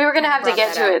 we were going to have to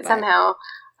get to it somehow.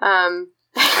 But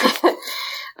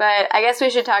I guess we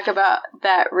should talk about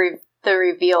that the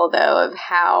reveal, though, of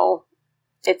how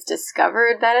it's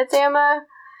discovered that it's Emma.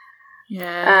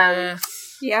 Yeah.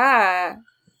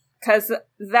 Because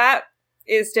that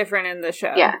is different in the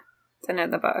show than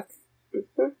in the book.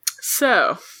 Mm-hmm.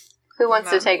 So. Who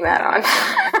wants to take that on?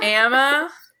 Emma.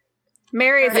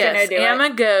 Mary's going to do it.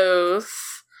 Emma goes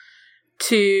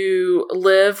to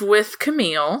live with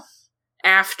Camille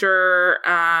after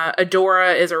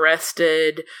Adora is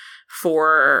arrested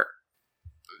for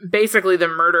basically the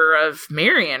murder of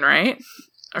Marion, right?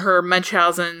 Her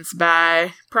Munchausen's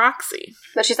by proxy.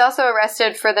 But she's also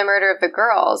arrested for the murder of the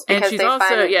girls. And she's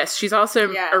also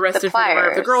arrested for the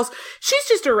murder of the girls. She's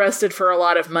just arrested for a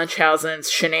lot of Munchausen's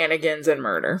shenanigans and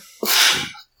murder.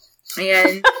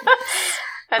 And...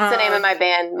 That's the name of my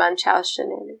band, Munchausen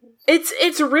Shenanigans.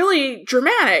 It's really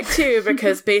dramatic, too,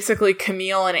 because basically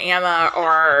Camille and Emma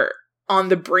are on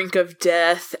the brink of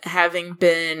death, having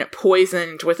been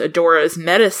poisoned with Adora's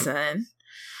medicine.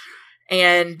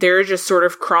 And they're just sort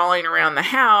of crawling around the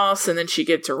house, and then she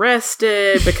gets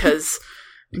arrested because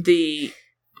the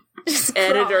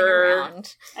editor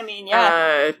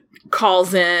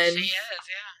calls in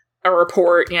a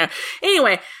report.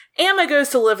 Anyway, Emma goes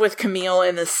to live with Camille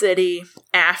in the city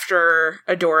after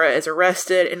Adora is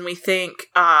arrested, and we think,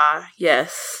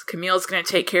 yes, Camille's going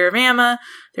to take care of Emma,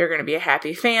 they're going to be a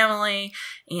happy family,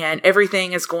 and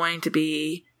everything is going to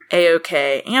be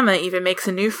A-okay. Emma even makes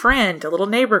a new friend, a little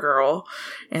neighbor girl,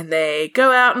 and they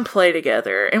go out and play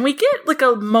together. And we get like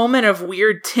a moment of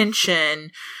weird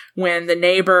tension when the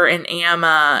neighbor and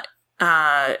Emma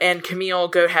and Camille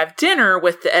go have dinner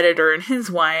with the editor and his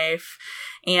wife.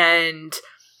 And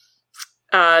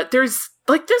there's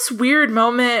like this weird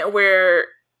moment where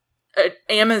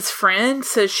Emma's friend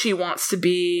says she wants to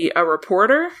be a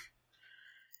reporter,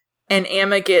 and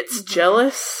Emma gets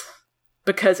jealous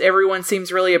because everyone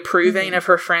seems really approving of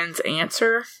her friend's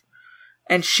answer,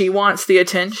 and she wants the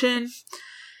attention.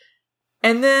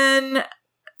 And then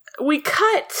we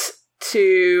cut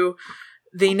to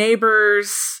the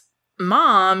neighbor's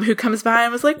mom, who comes by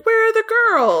and was like, "Where are the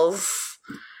girls?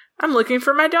 I'm looking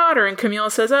for my daughter." And Camille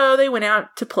says, "Oh, they went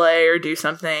out to play or do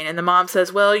something." And the mom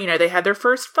says, "Well, they had their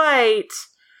first fight.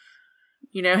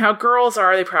 You know how girls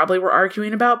are. They probably were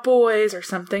arguing about boys or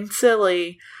something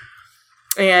silly."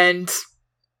 And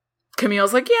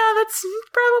Camille's like, "Yeah, that's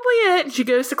probably it." And she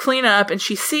goes to clean up, and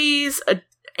she sees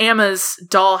Emma's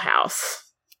dollhouse.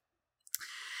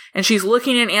 And she's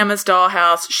looking in Emma's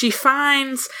dollhouse. She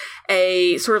finds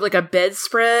a sort of like a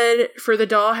bedspread for the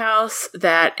dollhouse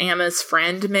that Emma's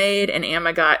friend made, and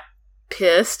Emma got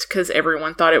pissed because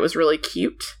everyone thought it was really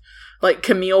cute. Like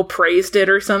Camille praised it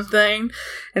or something.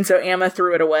 And so Emma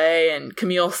threw it away, and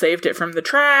Camille saved it from the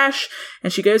trash,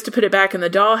 and she goes to put it back in the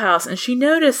dollhouse, and she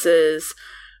notices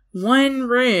one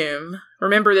room.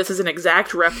 Remember, this is an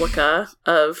exact replica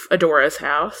of Adora's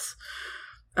house.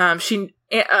 Camille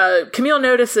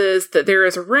notices that there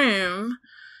is a room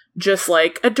just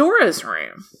like Adora's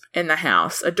room in the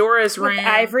house. Adora's room, with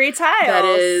ivory tiles, that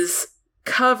is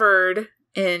covered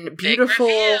in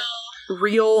beautiful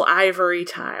real ivory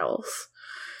tiles.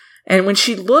 And when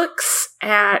she looks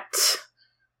at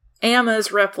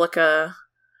Emma's replica,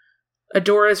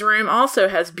 Adora's room also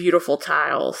has beautiful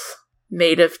tiles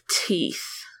made of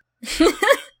teeth.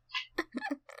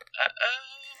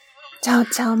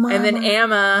 Don't tell Mama. And then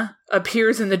Emma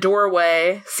appears in the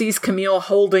doorway, sees Camille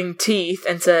holding teeth,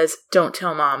 and says, "Don't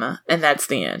tell Mama." And that's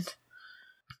the end.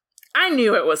 I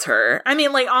knew it was her. I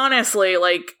mean, like, honestly,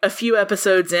 like, a few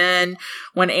episodes in,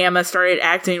 when Emma started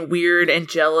acting weird and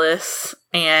jealous,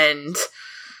 and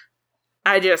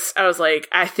I was like,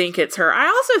 I think it's her. I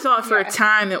also thought for a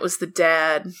time it was the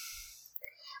dad.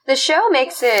 The show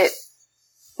makes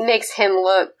him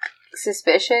look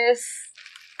suspicious.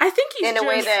 I think he's in a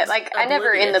way that, like, oblivious. I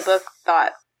never in the book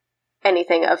thought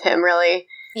anything of him, really.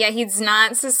 Yeah, he's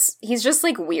not, he's just,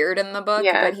 like, weird in the book,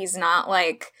 but he's not,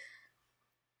 like,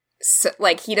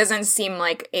 he doesn't seem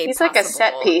like a He's like a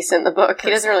set piece in the book. Person.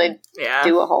 He doesn't really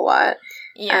do a whole lot.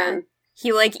 Yeah.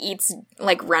 He, like, eats,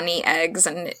 like, runny eggs,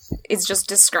 and it's just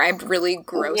described really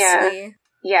grossly.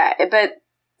 Yeah, but,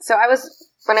 so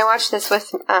when I watched this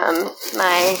with,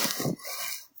 my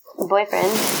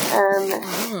boyfriend,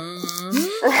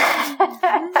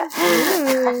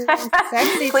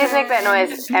 please make that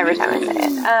noise every time I say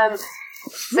it.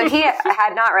 So he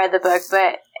had not read the book,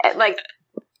 but, like,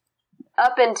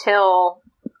 up until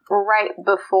right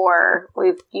before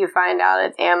you find out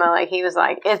it's Emma, like, he was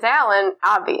like, "It's Alan,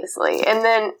 obviously," and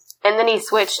then he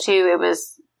switched to it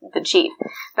was the chief.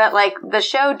 But, like, the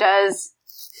show does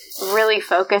really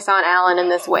focus on Alan in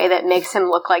this way that makes him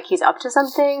look like he's up to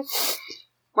something,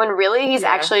 when really he's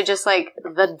actually just, like,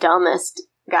 the dumbest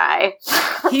guy.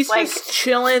 He's like, just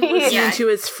chilling, listening to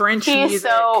his French music. He's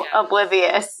so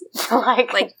oblivious to,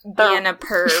 like being a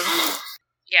perv.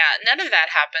 Yeah, none of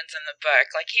that happens in the book.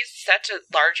 Like, he's such a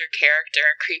larger character,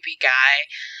 a creepy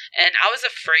guy. And I was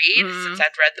afraid, since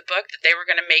I'd read the book, that they were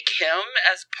going to make him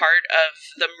as part of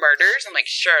the murders. I'm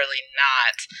like, surely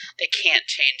not. They can't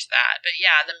change that. But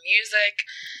yeah, the music,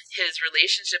 his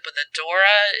relationship with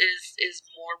Adora is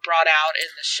more brought out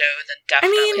in the show than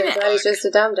definitely in the book. He's just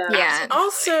a dum-dum. Yeah.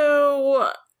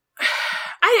 Also,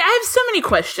 I have so many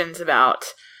questions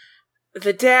about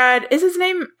the dad. Is his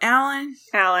name Alan?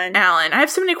 Alan. I have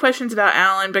so many questions about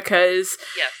Alan because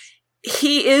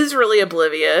he is really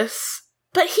oblivious,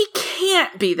 but he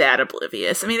can't be that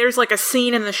oblivious. I mean, there's like a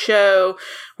scene in the show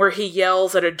where he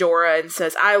yells at Adora and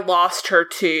says, "I lost her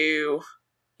too."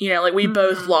 Like, we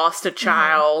both lost a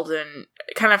child, and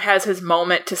kind of has his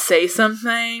moment to say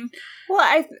something.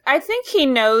 Well, I think he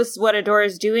knows what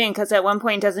Adora's doing, because at one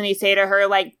point, doesn't he say to her,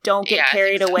 like, "Don't get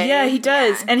carried away"? Yeah, he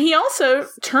does. Yeah. And he also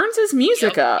turns his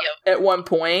music up at one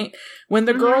point when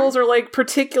the girls are, like,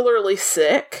 particularly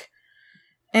sick.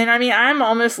 And, I mean, I'm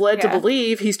almost led to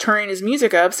believe he's turning his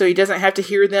music up so he doesn't have to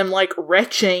hear them, like,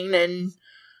 retching and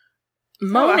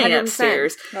moaning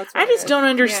upstairs. I just don't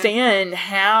understand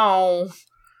how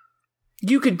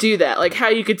you could do that. Like, how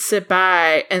you could sit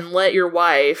by and let your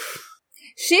wife...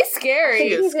 She's scary. I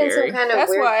think he's in some kind of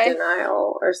That's weird why.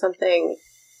 denial or something.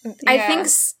 Yeah.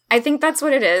 I think that's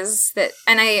what it is.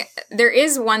 There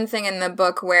is one thing in the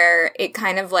book where it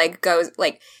kind of like goes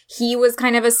like he was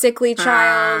kind of a sickly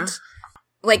child.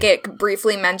 Like it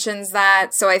briefly mentions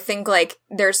that. So I think like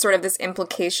there's sort of this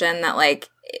implication that like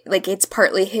it's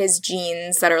partly his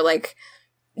genes that are like,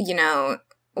 you know,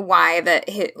 why that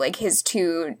his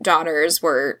two daughters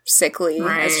were sickly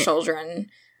as children.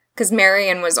 Because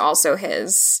Marion was also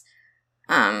his.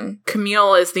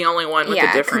 Camille is the only one with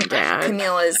a different dad.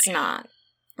 Camille is not.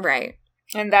 Right.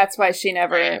 And that's why she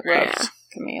never loved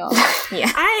Camille.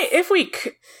 Yeah.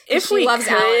 If she loves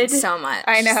Alan so much.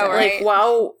 I know, so. right?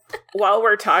 Like, while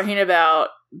we're talking about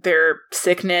their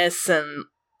sickness and,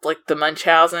 like, the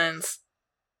Munchausens,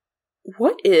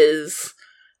 what is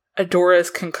Adora's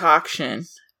concoction?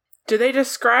 Do they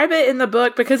describe it in the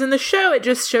book? Because in the show, it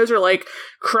just shows her, like,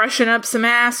 crushing up some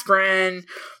aspirin,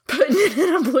 putting it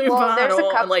in a blue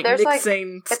bottle, and, like,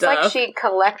 mixing stuff. It's like she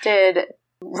collected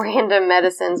random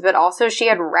medicines, but also she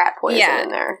had rat poison in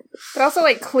there. But also,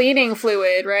 like, cleaning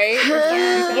fluid, right?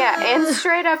 Yeah, and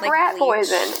straight up like rat bleach.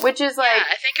 Poison, which is like... Yeah,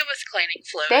 I think it was cleaning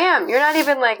fluid. Damn, you're not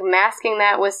even, like, masking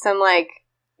that with some, like,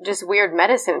 just weird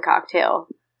medicine cocktail.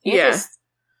 You just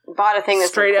bought a thing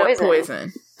that's straight up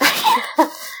poison.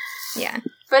 Yeah.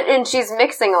 And she's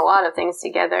mixing a lot of things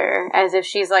together as if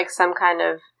she's, like, some kind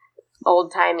of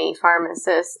old-timey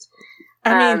pharmacist.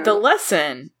 I mean, the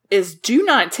lesson is do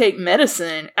not take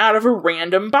medicine out of a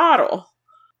random bottle.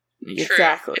 True.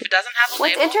 Exactly. If it doesn't have a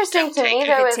label, what's interesting to me,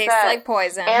 though, is tastes that like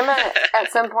poison. Emma at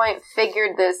some point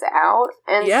figured this out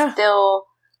and still,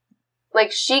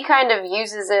 like, she kind of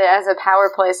uses it as a power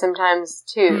play sometimes,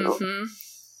 too. Mm-hmm.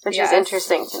 Which is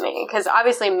interesting to me. Because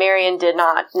obviously Marion did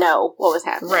not know what was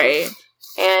happening. Right.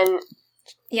 And...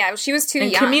 yeah, she was too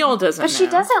young. Camille doesn't know. But she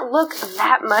doesn't look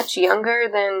that much younger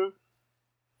than...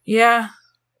 Yeah.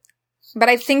 But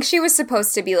I think she was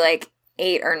supposed to be, like,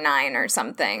 8 or 9 or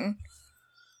something.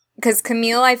 Because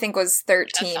Camille, I think, was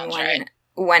 13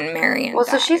 when Marion died.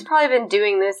 So she's probably been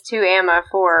doing this to Emma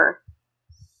for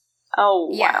a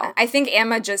while. Yeah, I think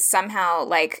Emma just somehow,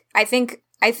 like... I think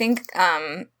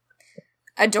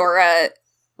Adora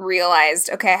realized,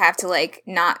 okay, I have to, like,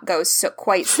 not go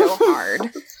quite so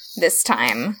hard this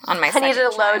time on my second I need to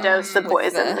low dose the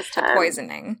poison this time.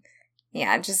 Poisoning.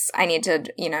 Yeah, I need to,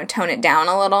 tone it down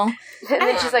a little. And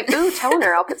then she's like, ooh,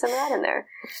 toner, I'll put some of that in there.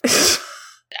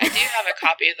 I do have a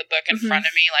copy of the book in front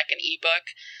of me, like an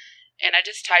ebook, and I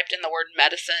just typed in the word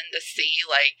medicine to see,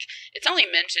 like, it's only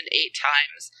mentioned 8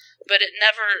 times, but it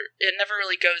never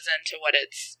really goes into what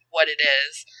it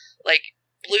is. Like,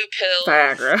 blue pills.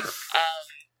 Viagra.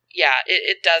 Yeah,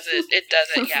 it doesn't. It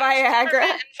doesn't. Yeah.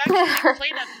 Viagra. In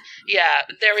fact, yeah,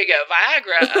 there we go.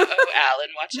 Viagra. Oh, Alan,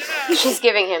 watch it out. She's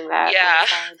giving him that. Yeah,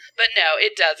 but no,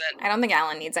 it doesn't. I don't think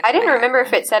Alan needs any. I didn't Viagra. remember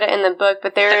if it said it in the book,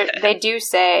 but they do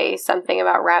say something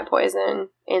about rat poison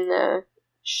in the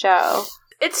show.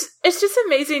 It's just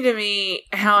amazing to me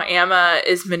how Emma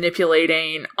is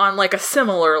manipulating on, like, a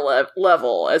similar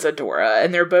level as Adora,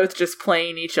 and they're both just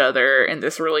playing each other in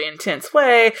this really intense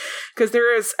way, because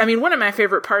there is, I mean, one of my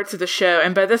favorite parts of the show,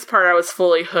 and by this part I was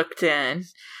fully hooked in,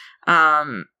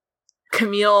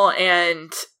 Camille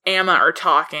and Emma are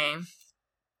talking,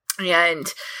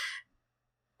 and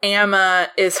Emma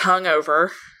is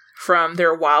hungover from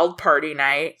their wild party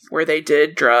night, where they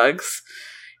did drugs,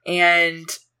 and...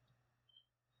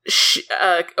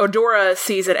 Adora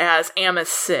sees it as Emma's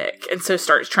sick, and so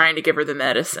starts trying to give her the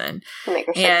medicine.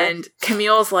 And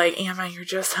Camille's like, Emma, you're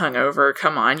just hungover.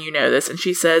 Come on, you know this. And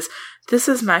she says, this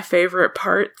is my favorite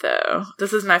part, though.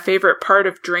 This is my favorite part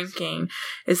of drinking,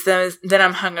 is that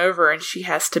I'm hungover and she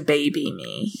has to baby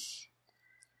me.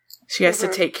 She has to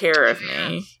take care of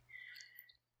me.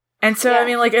 And so, I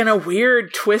mean, like, in a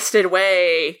weird, twisted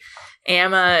way,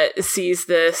 Emma sees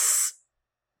this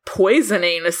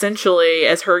poisoning essentially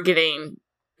as her getting,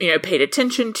 paid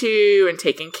attention to and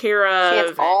taken care of. She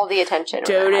gets all the attention.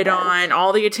 Doted on.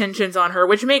 All the attention's on her,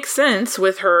 which makes sense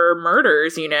with her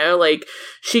murders, like,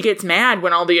 she gets mad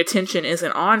when all the attention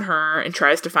isn't on her and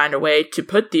tries to find a way to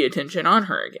put the attention on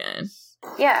her again.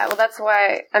 Yeah, well, that's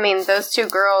why, I mean, those two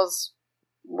girls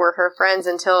were her friends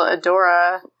until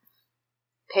Adora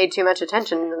paid too much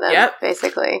attention to them,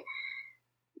 basically.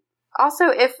 Also,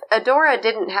 if Adora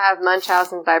didn't have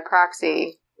Munchausen by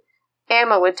proxy,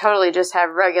 Emma would totally just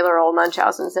have regular old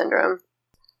Munchausen syndrome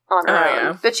on her own.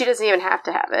 Yeah. But she doesn't even have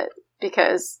to have it,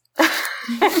 because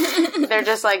they're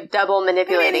just, like, double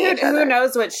manipulating each other. Who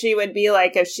knows what she would be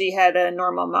like if she had a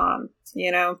normal mom,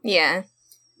 Yeah.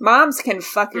 Moms can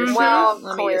fuck your shit up,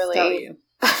 let me just tell you.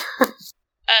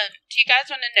 Do you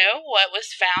guys want to know what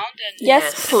was found?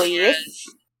 Yes, please.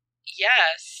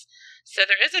 Yes. So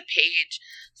there is a page.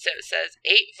 So it says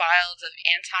 8 vials of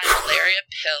anti-malaria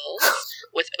pills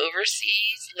with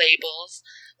overseas labels,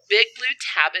 big blue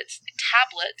tablets,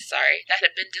 that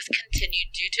had been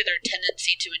discontinued due to their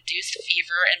tendency to induce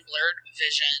fever and blurred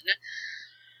vision.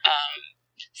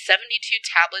 72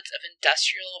 tablets of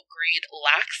industrial grade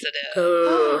laxative.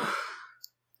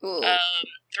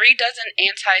 3 dozen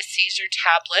anti-seizure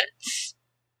tablets.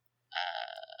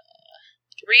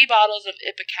 3 bottles of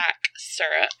Ipecac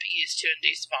syrup used to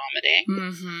induce vomiting.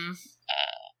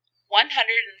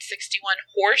 161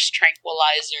 horse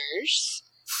tranquilizers.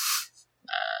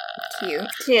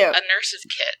 Cute. A nurse's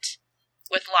kit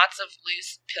with lots of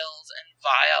loose pills and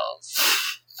vials.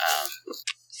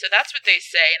 So that's what they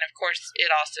say, and of course it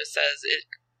also says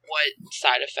what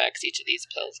side effects each of these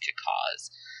pills could cause.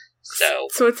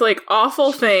 So it's like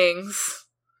awful things,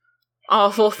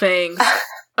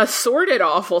 assorted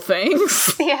awful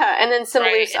things. Yeah, and then some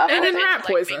loose awful and then things. rat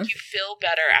poison. Make you feel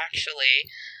better, actually.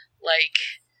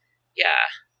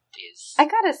 These. I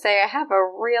gotta say, I have a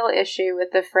real issue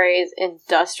with the phrase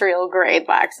industrial grade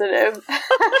laxative.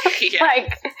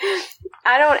 Like,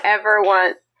 I don't ever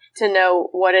want to know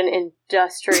what an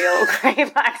industrial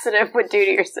grade laxative would do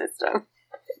to your system.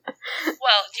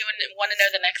 Well, do you want to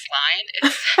know the next line?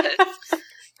 It says,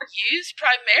 used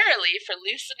primarily for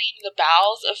loosening the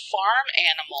bowels of farm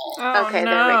animals. Okay,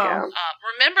 there we go.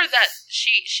 Remember that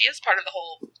she is part of the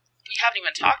whole, we haven't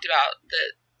even talked about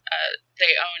that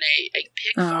they own a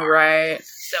pig farm. Oh, right.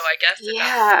 So I guess that's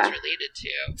what it's related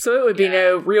to. So it would be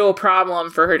no real problem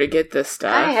for her to get this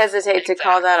stuff. I hesitate to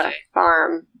call that a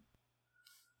farm.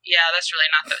 Yeah, that's really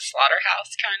not the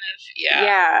slaughterhouse kind of. Yeah.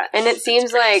 Yeah, and it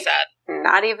seems like sad.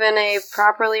 not even a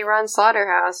properly run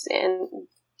slaughterhouse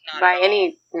by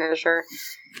any measure.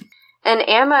 And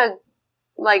Amma,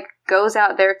 goes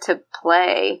out there to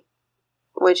play,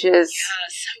 which is... Yeah,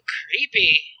 so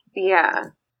creepy.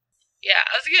 Yeah. Yeah,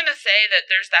 I was going to say that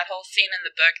there's that whole scene in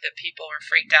the book that people were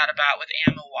freaked out about with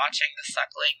Amma watching the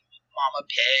suckling mama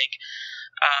pig.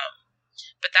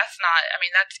 But that's not,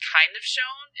 that's kind of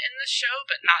shown in the show,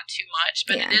 but not too much.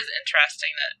 But it is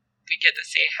interesting that we get to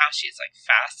see how she's,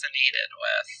 fascinated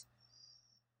with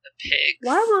the pigs.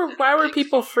 Why were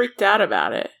people freaked out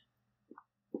about it?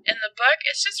 In the book,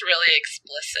 it's just really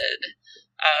explicit.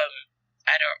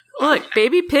 Look,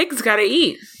 baby pigs gotta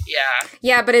eat. Yeah.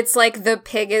 Yeah, but it's the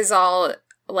pig is all,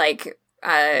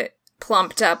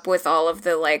 plumped up with all of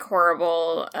the,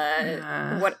 horrible,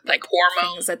 hormones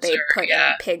things that they put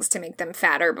in pigs to make them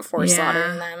fatter before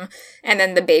slaughtering them. And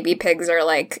then the baby pigs are,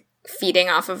 feeding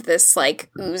off of this,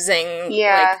 oozing,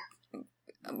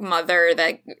 mother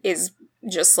that is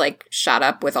just, shot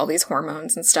up with all these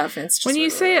hormones and stuff. And it's just when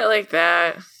you say it like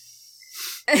that...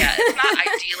 Yeah, it's not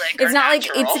idyllic. It's not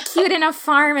natural. it's a cute enough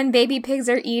farm and baby pigs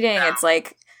are eating. No. It's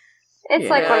it's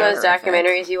like one of those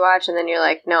documentaries you watch and then you're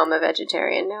like, no, I'm a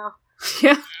vegetarian now.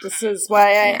 Yeah. This is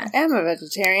why I am a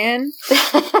vegetarian.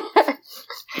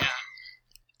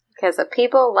 Because of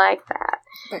people like that.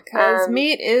 Because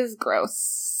meat is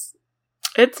gross.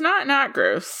 It's not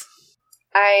gross.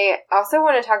 I also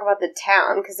want to talk about the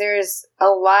town, because there's a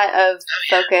lot of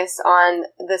focus on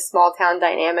the small town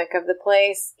dynamic of the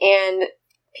place, and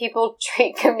people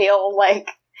treat Camille like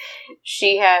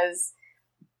she has,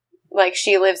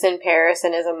 she lives in Paris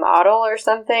and is a model or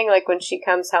something. When she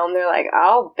comes home, they're like,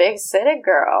 oh, big city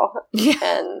girl. Yeah.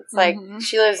 And it's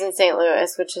she lives in St.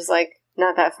 Louis, which is,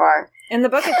 not that far. In the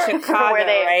book, it's Chicago, where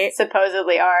they right?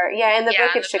 supposedly are. Yeah, in the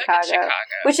book, it's Chicago.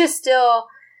 Which is still...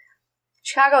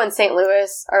 Chicago and St.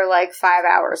 Louis are 5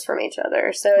 hours from each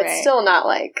other, so it's still not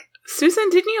Susan,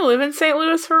 didn't you live in St.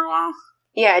 Louis for a while?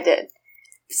 Yeah, I did.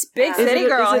 It's big city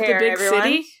girl is it here, the big everyone.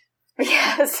 City?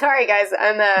 Yeah, sorry guys,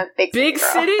 I'm a big city girl.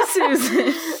 City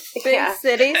Susan. Big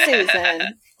city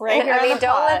Susan. Right here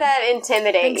don't let that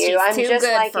intimidate you. I'm just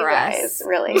like you guys,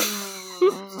 really.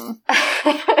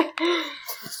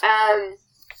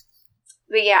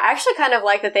 But yeah, I actually kind of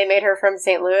like that they made her from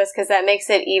St. Louis, because that makes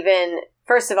it even...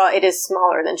 First of all, it is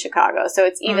smaller than Chicago, so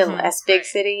it's even less big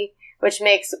city, which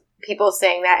makes people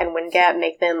saying that in Wind Gap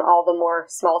make them all the more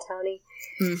small-towny.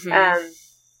 Mm-hmm.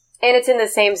 And it's in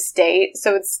the same state,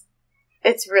 so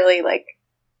it's really,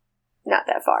 not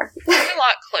that far. It's a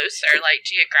lot closer,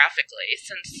 geographically,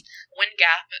 since Wind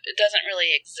Gap, it doesn't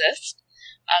really exist,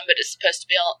 but it's supposed to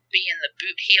be in the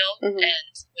Boot Heel,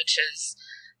 and which is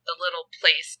the little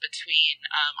place between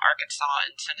Arkansas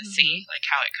and Tennessee,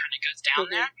 how it kind of goes down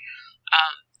there.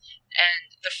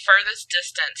 And the furthest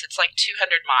distance, it's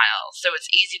 200 miles, so it's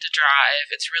easy to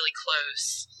drive. It's really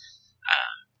close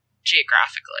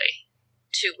geographically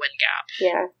to Wind Gap.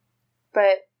 Yeah.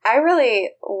 But I really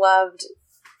loved...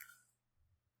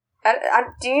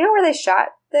 do you know where they shot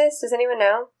this? Does anyone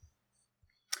know?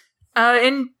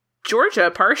 In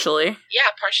Georgia, partially.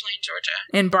 Yeah, partially in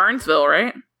Georgia. In Barnesville,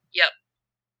 right? Yep.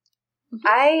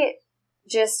 I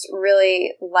just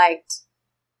really liked...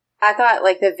 I thought,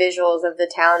 like, the visuals of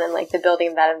the town and, like, the building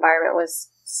of that environment was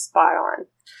spot on.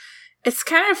 It's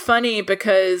kind of funny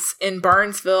because in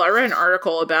Barnesville, I read an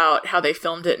article about how they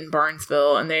filmed it in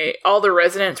Barnesville, and all the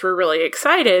residents were really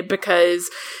excited because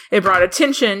it brought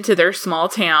attention to their small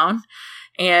town.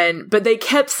 But they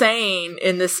kept saying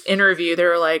in this interview, they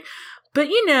were like, but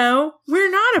you know,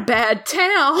 we're not a bad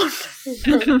town.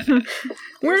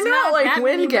 We're not like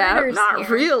Wind Gap, not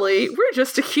here. Really. We're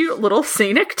just a cute little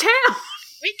scenic town.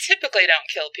 We typically don't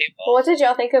kill people. What did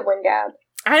y'all think of Wind Gap?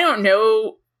 I don't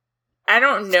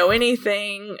know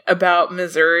anything about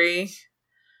Missouri.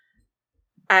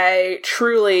 I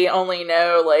truly only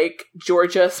know, like,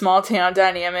 Georgia small town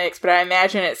dynamics, but I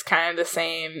imagine it's kind of the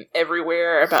same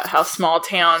everywhere about how small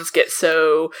towns get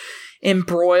so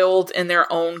embroiled in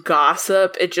their own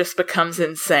gossip. It just becomes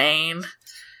insane.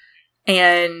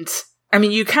 And, I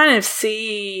mean, you kind of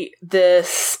see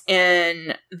this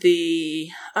in the,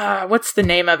 what's the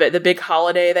name of it? The big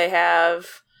holiday they have.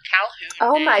 Calhoun Day.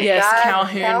 Oh my God. Yes,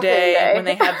 Calhoun Day. When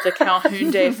they have the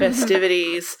Calhoun Day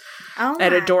festivities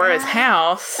at Adora's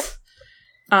house.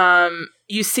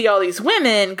 You see all these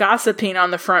women gossiping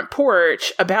on the front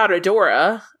porch about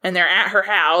Adora, and they're at her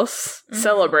house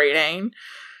celebrating.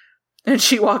 And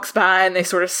she walks by and they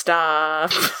sort of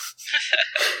stop.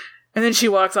 And then she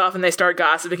walks off and they start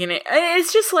gossiping. And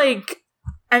it's just like,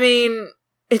 I mean,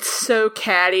 it's so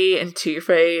catty and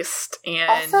two-faced. And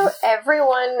also,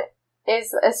 everyone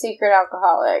is a secret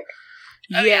alcoholic.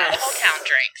 Oh, yes. Yeah, the whole town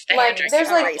drinks. They like, there's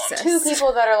like racist. 2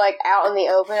 people that are like out in the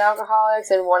open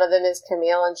alcoholics, and one of them is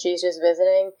Camille, and she's just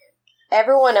visiting.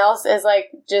 Everyone else is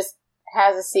like, just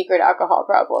has a secret alcohol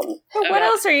problem. But what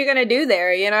else are you going to do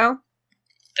there, you know?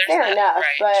 Fair enough, right,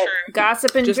 but true.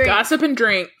 Gossip and just drink. Gossip and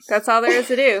drink. That's all there is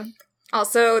to do.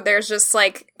 Also, there's just,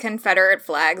 like, Confederate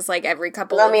flags, like, every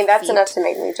couple of that's feet. enough to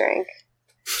make me drink.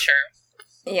 Sure.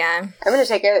 Yeah. I'm gonna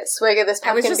take a swig of this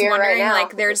pumpkin beer right now.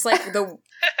 Like, there's, like,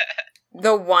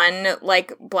 the one,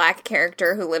 like, black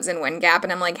character who lives in Wind Gap,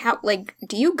 and I'm like, how, like,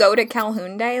 do you go to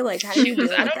Calhoun Day? Like, how do you do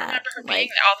that? I don't remember her being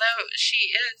there, although she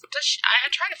is,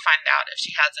 I try to find out if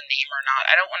she has a name or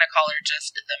not. I don't want to call her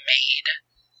just the maid.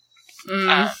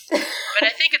 But I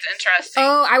think it's interesting.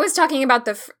 Oh, I was talking about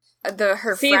her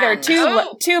See, friend. there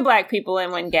are two black people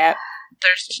in Wind Gap.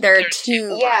 There's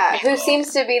two. Yeah, who seems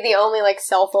to be the only, like,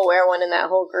 self-aware one in that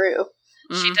whole group.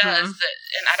 She does,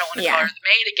 and I don't want to call her the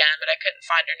maid again, but I couldn't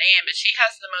find her name. But she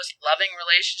has the most loving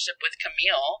relationship with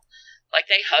Camille. Like,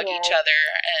 they hug each other,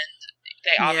 and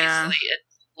they obviously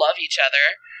love each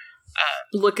other.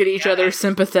 Look at each other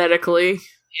sympathetically.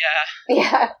 Yeah.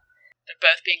 Yeah. They're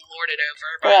both being lorded over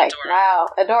by Adora. Wow,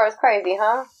 Adora's crazy,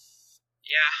 huh?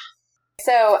 Yeah.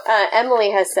 So,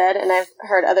 Emily has said, and I've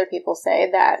heard other people say,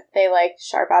 that they like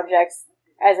Sharp Objects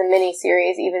as a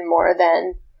mini-series even more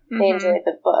than they enjoyed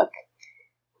the book.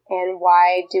 And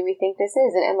why do we think this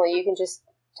is? And Emily, you can just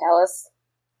tell us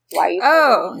why you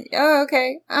think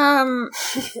okay.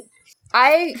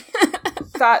 I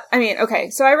thought,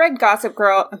 so I read Gossip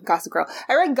Girl.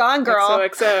 I read Gone Girl.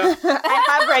 XOXO. I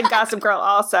have read Gossip Girl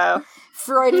also.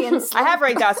 Freudian slip. I have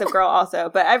read Gossip Girl also,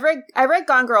 but I read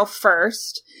Gone Girl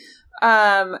first.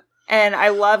 And I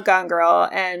love Gone Girl,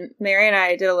 and Mary and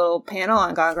I did a little panel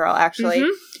on Gone Girl, actually.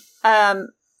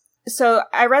 So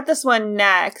I read this one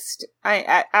next,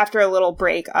 after a little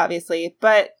break, obviously,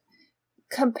 but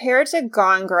compared to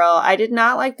Gone Girl, I did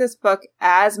not like this book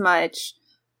as much.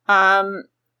 I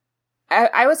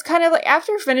was kind of like,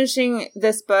 after finishing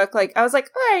this book, like, I was like,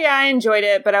 oh yeah, I enjoyed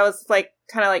it, but I was like,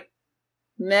 kind of like,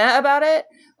 meh about it.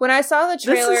 When I saw the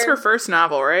trailer... This is her first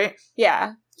novel, right?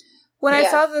 Yeah. When I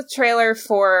saw the trailer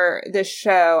for this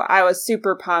show, I was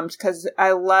super pumped because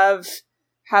I love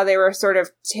how they were sort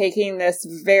of taking this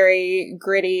very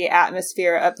gritty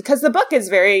atmosphere of, because the book is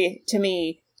very, to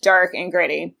me, dark and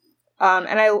gritty.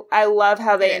 And I love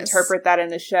how they interpret that in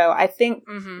the show. I think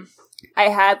I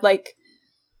had like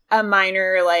a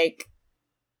minor like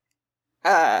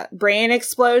brain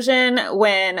explosion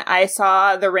when I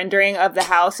saw the rendering of the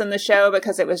house in the show,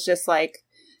 because it was just like,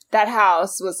 that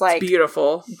house was like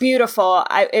beautiful.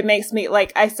 It makes me,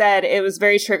 like I said, it was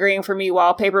very triggering for me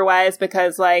wallpaper wise,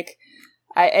 because like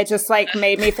it just like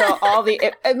made me feel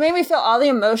it made me feel all the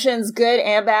emotions, good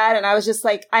and bad. And I was just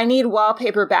like, I need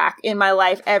wallpaper back in my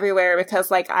life everywhere,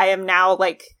 because like I am now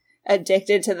like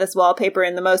addicted to this wallpaper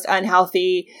in the most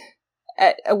unhealthy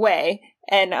way.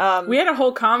 And we had a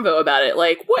whole convo about it.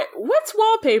 Like, what's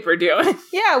Wallpaper doing?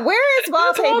 Yeah, where is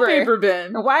Wallpaper? Where's Wallpaper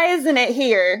been? Why isn't it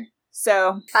here?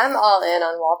 So I'm all in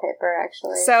on Wallpaper,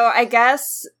 actually. So I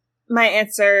guess my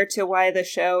answer to why the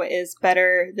show is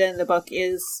better than the book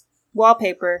is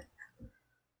Wallpaper.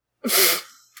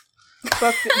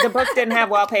 The book didn't have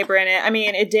wallpaper in it. I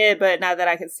mean, it did, but not that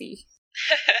I could see.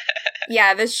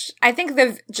 Yeah, I think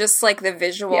the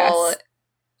visual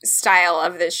style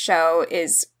of this show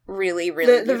is really,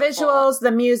 really the visuals,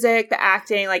 the music, the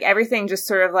acting, like everything just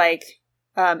sort of like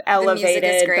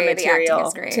elevated the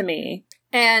material to me.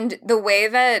 And the way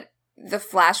that the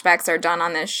flashbacks are done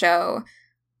on this show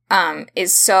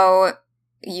is so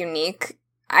unique.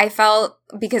 I felt,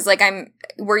 because like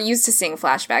we're used to seeing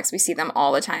flashbacks. We see them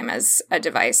all the time as a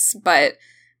device, but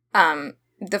the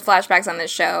flashbacks on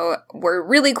this show were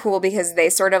really cool because they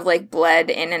sort of like bled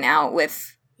in and out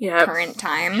with current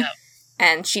time. Yep.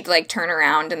 And she'd like turn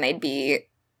around and they'd be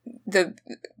the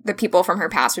people from her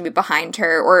past would be behind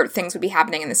her, or things would be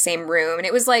happening in the same room. And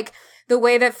it was like the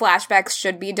way that flashbacks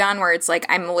should be done, where it's like,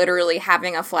 I'm literally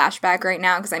having a flashback right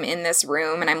now because I'm in this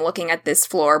room and I'm looking at this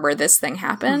floor where this thing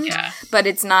happened. Yeah. But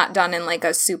it's not done in like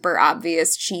a super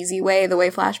obvious cheesy way, the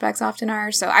way flashbacks often are.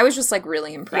 So I was just like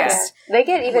really impressed. Yeah. They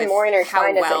get even more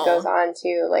intertwined as it goes on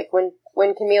too. Like when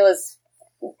Camille is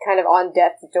kind of on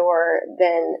death's door,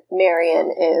 then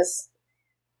Marion is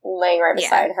laying right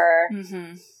beside her.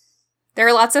 Mm-hmm. There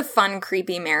are lots of fun,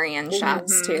 creepy Marion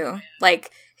shots too.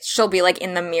 Like, she'll be like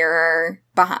in the mirror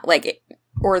behind, like,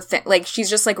 like she's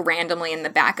just like randomly in the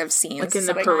back of scenes, like in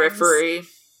the periphery,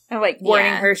 and like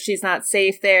warning her she's not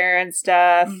safe there and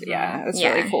stuff. Mm-hmm. Yeah, it's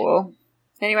really cool.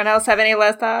 Anyone else have any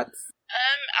last thoughts?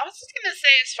 I was just gonna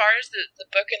say, as far as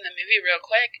the book and the movie, real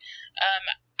quick,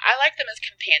 I like them as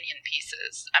companion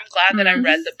pieces. I'm glad that I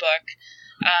read the book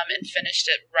and finished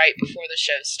it right before the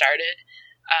show started.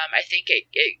 I think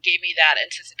it gave me that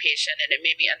anticipation, and it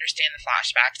made me understand the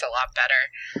flashbacks a lot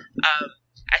better.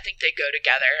 I think they go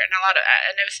together, and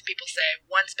I know some people say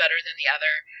one's better than the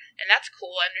other, and that's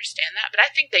cool. I understand that, but I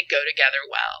think they go together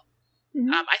well.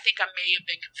 Mm-hmm. I think I may have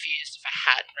been confused if I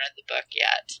hadn't read the book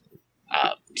yet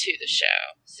to the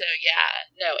show. So yeah,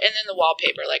 no, and then the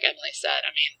wallpaper, like Emily said.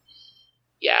 I mean,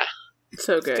 yeah,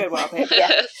 so good. Good wallpaper.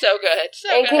 Yeah, so good.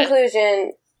 In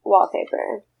conclusion,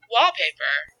 Wallpaper.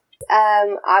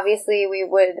 Obviously, we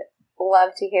would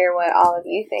love to hear what all of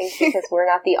you think, because we're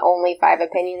not the only 5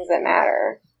 opinions that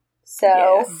matter. So,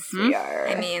 yes, we are.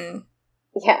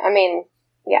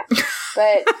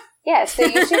 But, yeah, so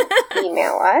you should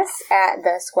email us at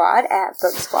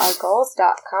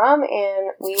thesquad@booksquadgoals.com,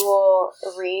 and we will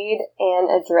read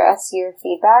and address your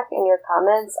feedback and your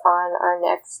comments on our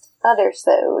next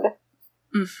Othersode.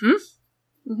 Mm-hmm.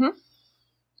 Mm-hmm.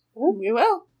 We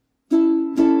will.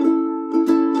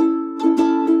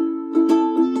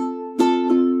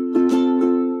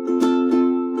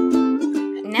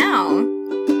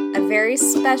 Very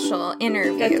special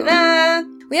interview. Da-da-da.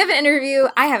 We have an interview.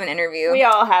 I have an interview. We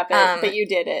all have it, but you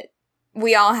did it.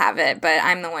 We all have it, but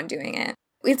I'm the one doing it.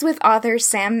 It's with author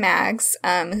Sam Maggs,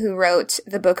 who wrote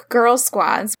the book Girl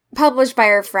Squads, published by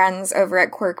our friends over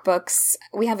at Quirk Books.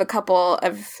 We have a couple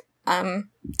of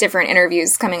different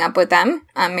interviews coming up with them.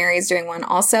 Mary's doing one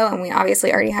also, and we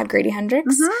obviously already had Grady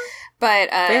Hendrix. Mm-hmm. But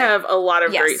they have a lot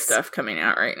of great stuff coming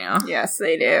out right now. Yes,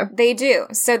 they do. They do.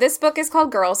 So this book is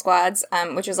called Girl Squads,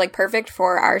 which is like perfect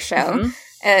for our show. Mm-hmm.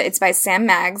 It's by Sam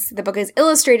Maggs. The book is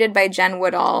illustrated by Jen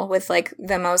Woodall with like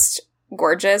the most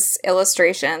gorgeous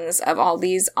illustrations of all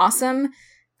these awesome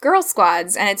girl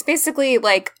squads. And it's basically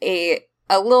like a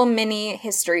little mini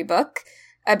history book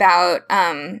about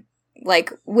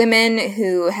like women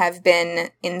who have been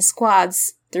in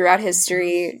squads throughout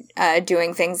history,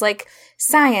 doing things like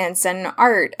science and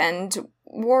art and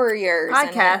warriors.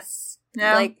 Podcasts.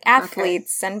 And, like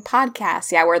athletes and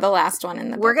podcasts. Yeah, we're the last one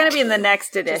in the book. We're going to be in the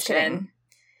next edition.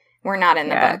 We're not in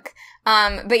the book.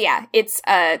 But yeah, it's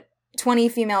 20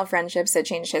 female friendships that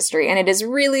changed history. And it is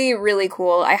really, really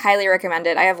cool. I highly recommend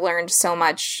it. I have learned so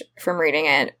much from reading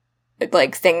it.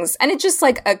 Like things. And it's just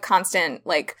like a constant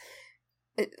like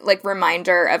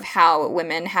reminder of how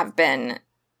women have been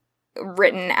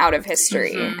written out of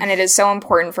history. Mm-hmm. And it is so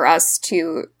important for us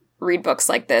to read books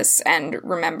like this and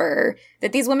remember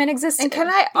that these women exist. And can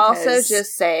I also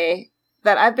just say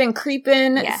that I've been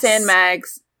creeping Sam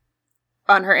Maggs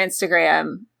on her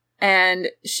Instagram, and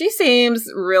she seems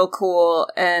real cool,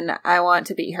 and I want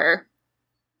to be her.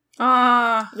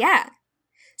 Yeah.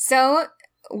 So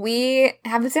we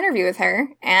have this interview with her,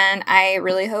 and I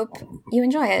really hope you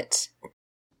enjoy it.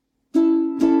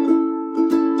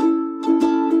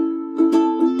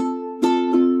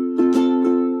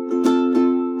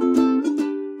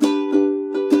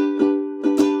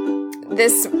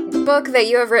 this book that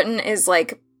you have written is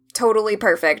like totally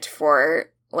perfect for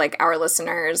like our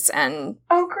listeners. And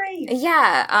oh, great.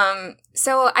 Yeah.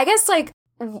 So I guess like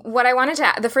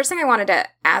the first thing I wanted to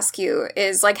ask you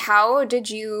is like, how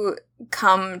did you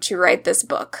come to write this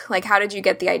book? Like, how did you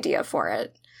get the idea for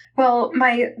it? Well,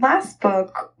 my last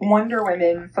book, Wonder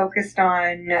Women, focused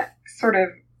on sort of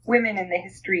women in the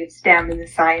history of STEM and the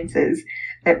sciences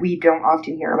that we don't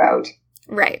often hear about.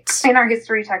 Right. In our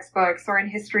history textbooks or in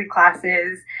history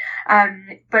classes.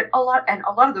 But a lot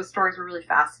of those stories were really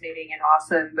fascinating and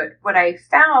awesome. But what I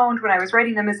found when I was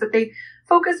writing them is that they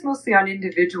focus mostly on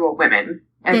individual women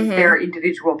and their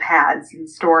individual paths and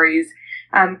stories.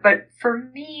 But for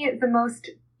me, the most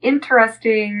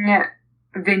interesting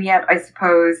vignette, I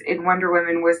suppose, in Wonder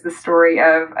Women was the story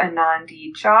of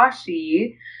Anandi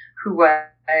Joshi, who was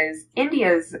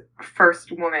India's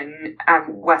first woman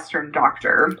Western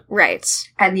doctor. Right.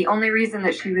 And the only reason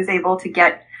that she was able to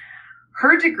get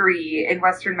her degree in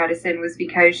Western medicine was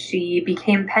because she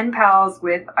became pen pals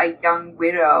with a young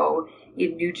widow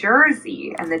in New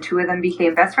Jersey, and the two of them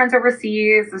became best friends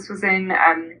overseas. This was in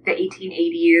the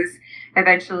 1880s.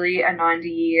 Eventually,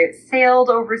 Anandi sailed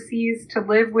overseas to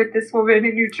live with this woman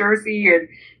in New Jersey, and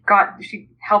she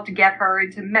helped get her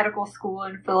into medical school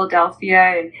in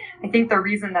Philadelphia. And I think the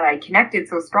reason that I connected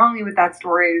so strongly with that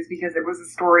story is because it was a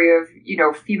story of,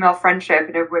 female friendship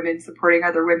and of women supporting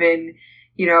other women,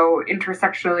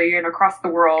 intersectionally and across the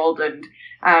world. And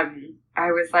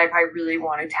I was like, I really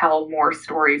want to tell more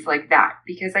stories like that,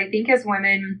 because I think as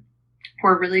women,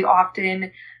 we're really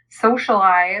often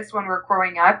socialized when we're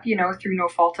growing up, through no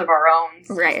fault of our own.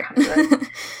 Right. Kind of the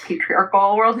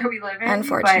patriarchal world that we live in.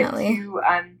 Unfortunately. But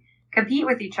to compete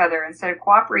with each other instead of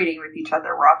cooperating with each other.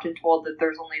 We're often told that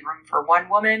there's only room for one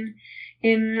woman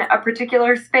in a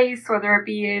particular space, whether it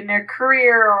be in a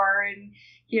career or in,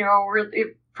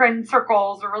 friend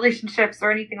circles or relationships or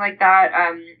anything like that.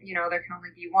 There can only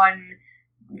be one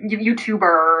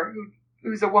YouTuber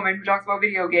who's a woman who talks about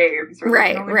video games. Or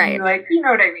right. Like, you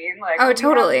know what I mean? Like, oh,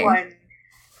 totally. One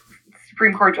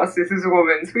Supreme Court justice who's a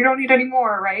woman, so we don't need any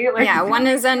more, right? Like, yeah, one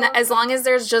is as long as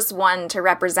there's just one to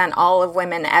represent all of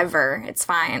women ever, it's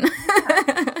fine.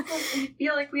 We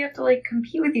feel like we have to like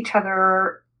compete with each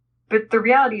other, but the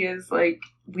reality is like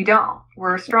we don't.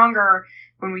 We're stronger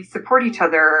when we support each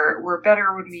other. We're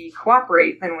better when we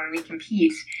cooperate than when we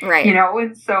compete. Right.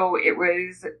 And so it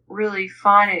was really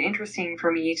fun and interesting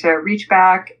for me to reach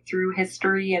back through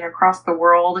history and across the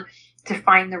world to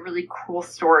find the really cool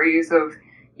stories of,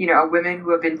 women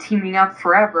who have been teaming up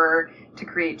forever to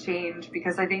create change.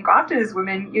 Because I think often as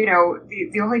women,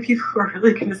 the only people who are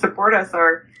really going to support us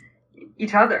are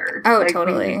each other. Oh, like,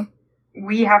 totally.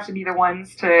 We have to be the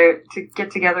ones to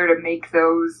get together to make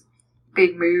those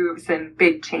big moves and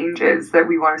big changes that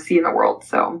we want to see in the world.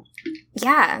 So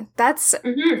yeah, that's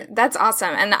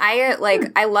awesome. And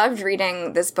I loved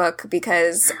reading this book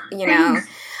because,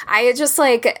 I just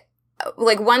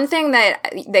like one thing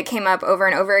that came up over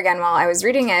and over again while I was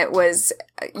reading it was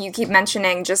you keep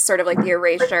mentioning just sort of like the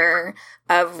erasure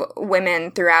of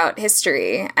women throughout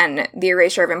history and the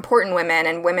erasure of important women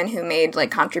and women who made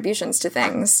like contributions to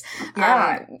things.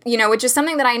 Yeah. Which is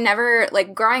something that I never,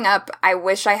 like growing up, I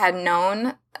wish I had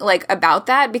known like about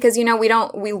that, because,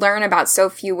 we learn about so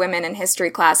few women in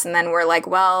history class, and then we're like,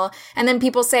 well, and then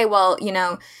people say, well,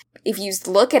 if you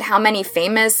look at how many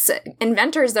famous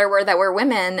inventors there were that were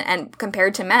women and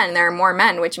compared to men, there are more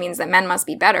men, which means that men must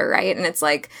be better, right? And it's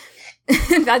like,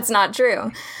 that's not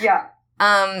true. Yeah.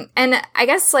 And I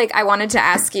guess like I wanted to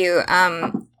ask you,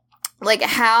 like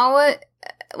how,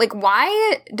 like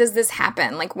why does this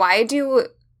happen? Like why do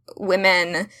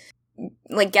women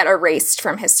like get erased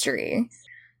from history?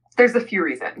 There's a few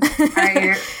reasons.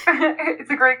 It's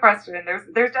a great question.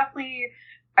 There's definitely,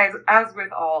 as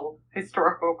with all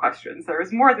historical questions, there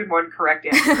is more than one correct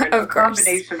answer. And Of a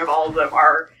combination of all of them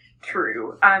are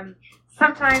true.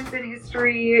 Sometimes in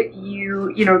history,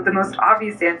 the most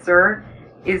obvious answer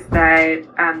is that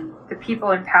the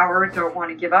people in power don't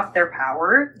want to give up their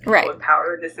power. Right. People in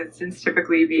power in this instance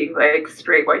typically being like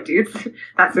straight white dudes.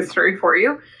 That's history for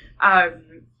you.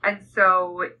 And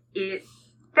so it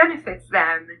benefits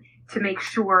them to make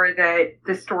sure that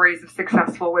the stories of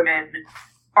successful women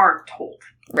aren't told.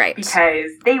 Right.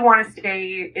 Because they want to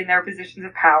stay in their positions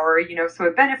of power, so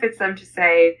it benefits them to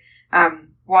say,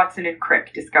 Watson and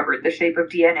Crick discovered the shape of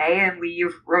DNA and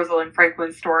leave Rosalind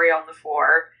Franklin's story on the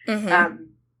floor.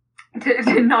 Mm-hmm.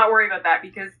 To not worry about that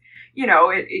because,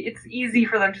 it's easy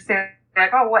for them to say,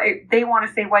 like, oh, they want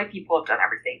to say white people have done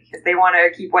everything because they want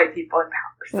to keep white people in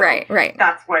power. So right.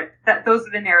 Those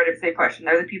are the narratives they push. And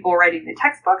they're the people writing the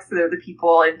textbooks. So they're the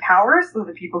people in power. So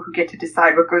they're the people who get to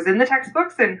decide what goes in the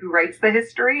textbooks and who writes the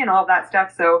history and all of that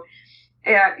stuff. So,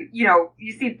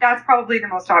 you see, that's probably the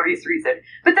most obvious reason.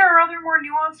 But there are other more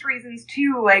nuanced reasons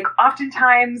too. Like,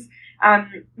 oftentimes,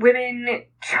 women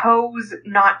chose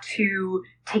not to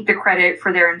take the credit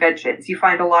for their inventions. You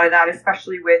find a lot of that,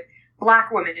 especially with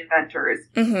Black women inventors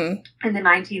in the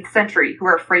 19th century, who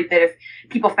are afraid that if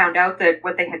people found out that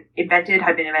what they had invented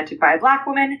had been invented by a Black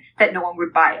woman, that no one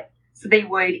would buy it. So they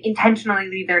would intentionally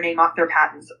leave their name off their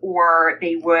patents, or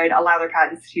they would allow their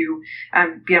patents to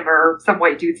be under some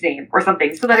white dude's name or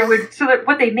something, so that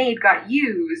what they made got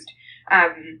used,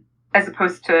 as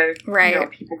opposed to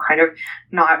people kind of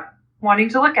not wanting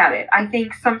to look at it. I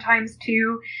think sometimes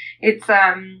too, it's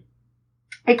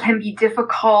it can be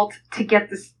difficult to get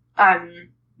this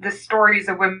the stories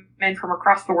of women from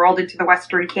across the world into the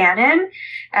Western canon.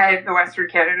 And the Western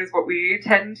canon is what we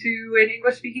tend to, in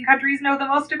English-speaking countries, know the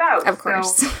most about. Of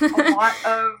course. So a lot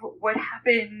of what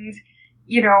happened,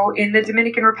 in the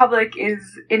Dominican Republic is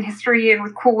in history, and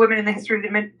with cool women in the history of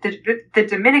the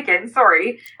Dominican, is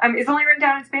only written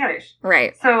down in Spanish.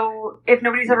 Right. So if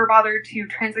nobody's ever bothered to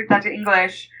translate that to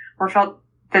English, or felt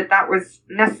that was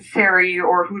necessary,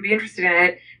 or who would be interested in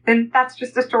it, then that's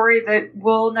just a story that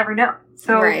we'll never know.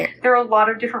 So there are a lot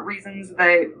of different reasons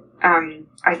that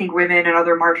I think women and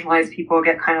other marginalized people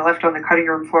get kind of left on the cutting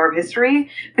room floor of history.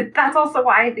 But that's also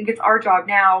why I think it's our job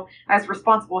now as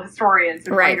responsible historians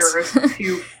and writers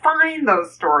to find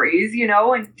those stories,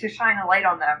 and to shine a light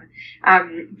on them.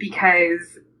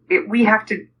 Because we have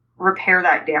to repair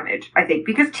that damage, I think.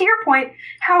 Because to your point,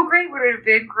 how great would it have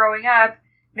been growing up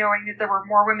knowing that there were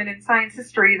more women in science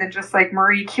history than just like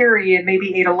Marie Curie and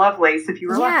maybe Ada Lovelace, if you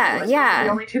were lucky. The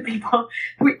only two people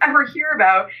we ever hear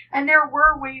about. And there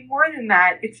were way more than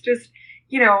that. It's just,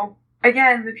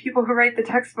 again, the people who write the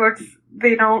textbooks,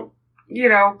 they don't,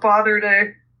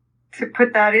 bother to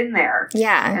put that in there.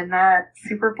 Yeah. And that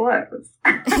super blows.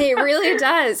 It really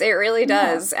does. It really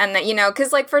does. Yeah. And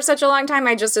because for such a long time,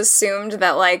 I just assumed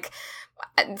that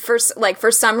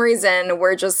for some reason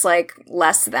we're just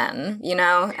less than,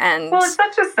 and well, it's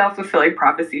such a self-fulfilling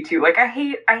prophecy too. I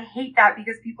hate that,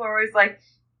 because people are always like,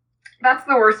 that's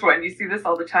the worst one. You see this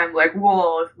all the time,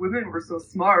 well, if women were so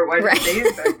smart, why didn't they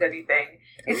invent anything?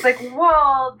 It's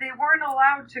well, they weren't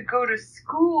allowed to go to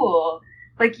school.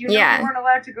 They weren't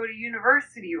allowed to go to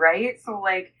university, right? So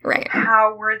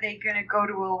how were they going to go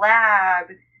to a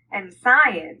lab and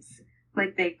science?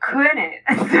 They couldn't,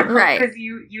 because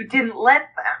you didn't let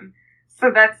them. So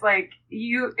that's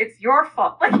it's your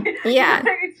fault.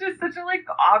 It's just such a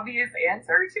obvious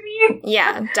answer to me.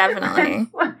 Yeah, definitely.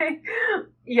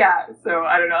 So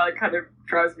I don't know. It kind of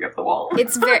drives me up the wall.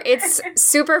 It's a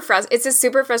super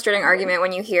frustrating argument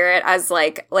when you hear it as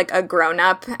a grown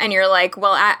up, and you're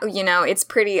well, it's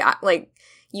pretty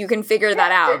you can figure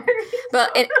that out.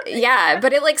 But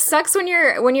it sucks when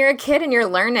you're a kid and you're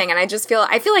learning. And I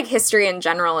feel like history in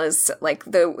general is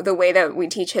the way that we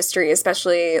teach history,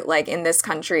 especially in this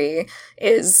country,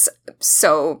 is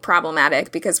so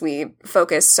problematic, because we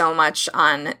focus so much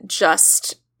on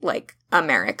just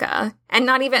America, and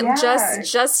not even just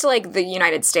the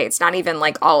United States, not even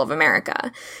all of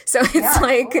America. So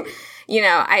it's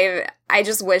I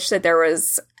just wish that there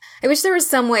was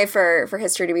some way for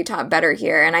history to be taught better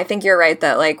here. And I think you're right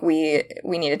that we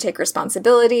need to take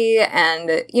responsibility,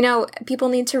 and people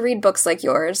need to read books like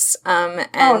yours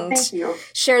and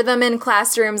share them in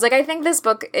classrooms. I think this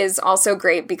book is also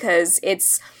great because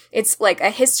it's a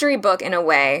history book in a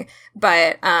way,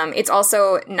 but it's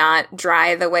also not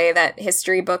dry the way that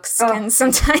history books can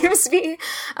sometimes be.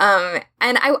 And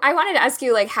I wanted to ask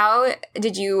you, how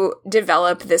did you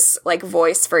develop this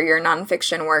voice for your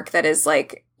nonfiction work that is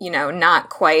not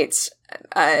quite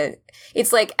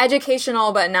it's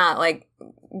educational but not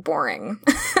boring?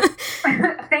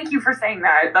 Thank you for saying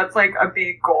that. That's a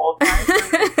big goal.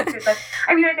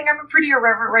 I mean, I think I'm a pretty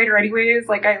irreverent writer anyways.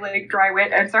 I dry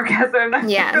wit and sarcasm.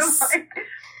 Yes.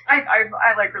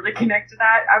 I really connect to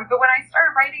that. But when I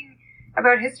started writing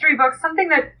about history books,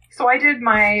 so I did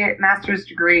my master's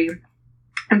degree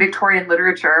in Victorian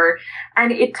literature,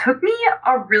 and it took me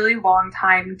a really long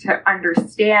time to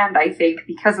understand, I think,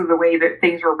 because of the way that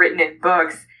things were written in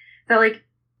books, that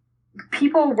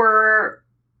people were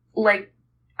like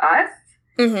us,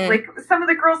 Mm-hmm. Like, some of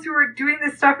the girls who were doing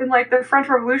this stuff in, like, the French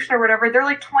Revolution or whatever, they're,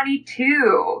 like,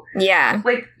 22. Yeah.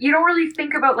 Like, you don't really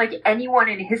think about, like, anyone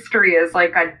in history as,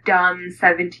 like, a dumb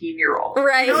 17-year-old.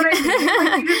 Right. You know what I mean?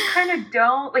 Like, you just kind of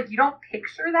don't, like, you don't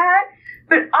picture that.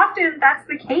 But often that's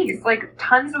the case. Like,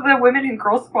 tons of the women in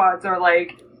Girl Squads are,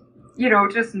 like, you know,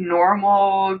 just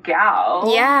normal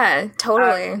gals. Yeah,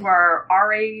 totally. Who are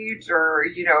our age or,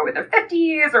 you know, in their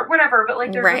 50s or whatever. But,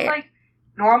 like, they're just, like,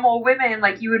 normal women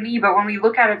like you and me, but when we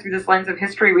look at it through this lens of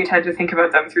history, we tend to think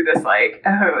about them through this, like,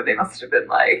 oh, they must have been,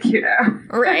 like, you know.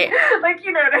 Right. Like,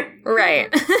 you know what I mean?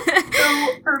 Right.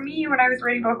 So, for me, when I was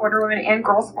writing both Wonder Woman and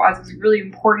Girl Squads, it was really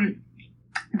important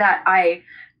that I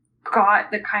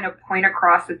got the kind of point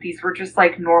across that these were just,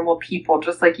 like, normal people,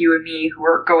 just like you and me, who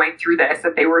were going through this,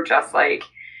 that they were just, like,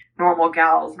 normal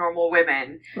gals, normal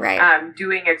women, right.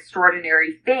 Doing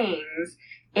extraordinary things.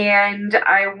 And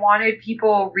I wanted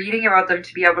people reading about them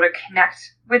to be able to connect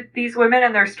with these women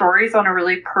and their stories on a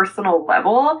really personal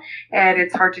level. And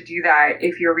it's hard to do that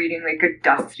if you're reading, like, a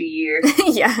dusty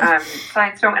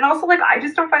science film. And also, like, I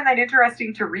just don't find that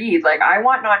interesting to read. Like, I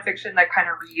want nonfiction that kind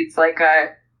of reads like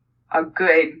a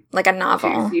good, like a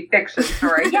novel, juicy fiction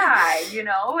story. Yeah, you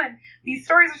know, and these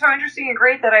stories are so interesting and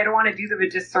great that I don't want to do them a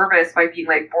disservice by being,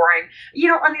 like, boring. You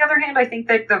know, on the other hand, I think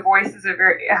that The Voice is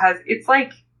it's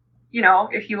like, you know,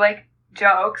 if you like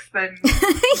jokes, then you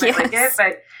might like it.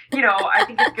 But, you know, I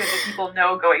think it's good that people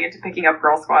know going into picking up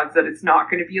Girl Squads that it's not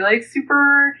going to be, like,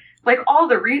 super, like, all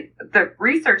the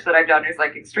research that I've done is,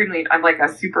 like, extremely, I'm, like,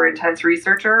 a super intense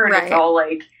researcher, and it's all,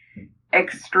 like,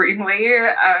 extremely,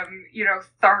 you know,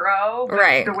 thorough.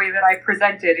 But the way that I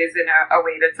present it is in a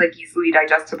way that's, like, easily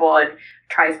digestible and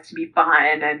tries to be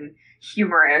fun and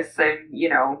humorous and, you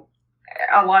know,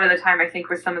 a lot of the time, I think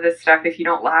with some of this stuff, if you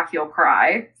don't laugh, you'll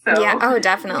cry. So yeah, oh,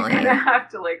 definitely. You kind of have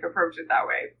to, like, approach it that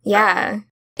way. Yeah. So.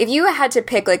 If you had to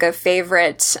pick, like, a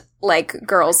favorite, like,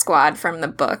 Girl Squad from the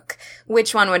book,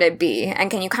 which one would it be?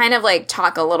 And can you kind of, like,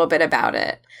 talk a little bit about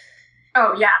it?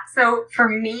 Oh, yeah. So for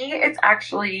me, it's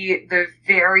actually the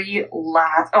very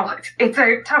last. Oh, it's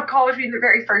a tough call between the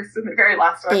very first and the very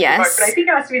last one. Yes. Of the book, but I think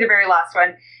it has to be the very last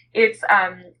one. It's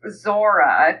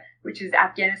Zora, which is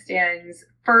Afghanistan's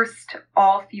first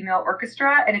all-female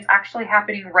orchestra, and it's actually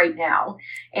happening right now.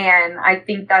 And I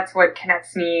think that's what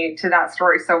connects me to that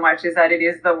story so much, is that it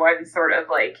is the one sort of,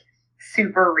 like,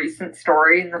 super recent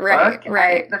story in the book.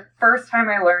 Right. The first time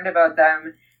I learned about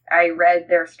them, I read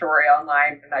their story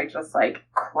online, and I just, like,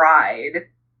 cried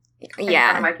in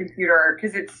front of my computer,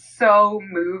 because it's so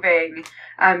moving,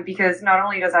 because not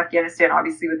only does Afghanistan,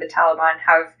 obviously with the Taliban,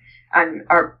 have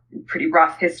a pretty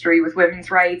rough history with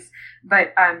women's rights,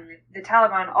 but the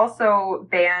Taliban also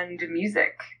banned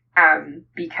music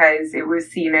because it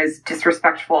was seen as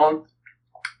disrespectful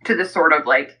to the sort of,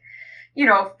 like, you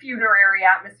know, funerary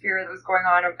atmosphere that was going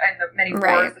on and the many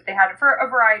wars that they had for a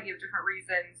variety of different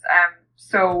reasons.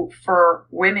 So for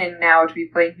women now to be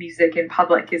playing music in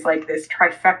public is, like, this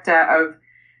trifecta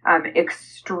of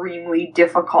extremely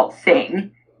difficult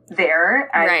thing there.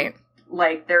 And,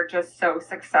 like, they're just so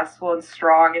successful and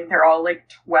strong, and they're all, like,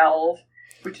 12,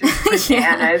 which is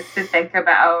bananas to think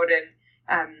about,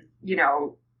 and, you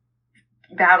know,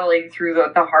 battling through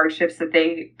the hardships that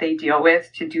they deal with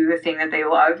to do the thing that they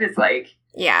love is, like,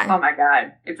 oh my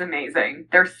God, it's amazing.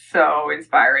 They're so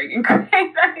inspiring and great.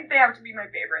 I think they have to be my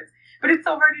favorites. But it's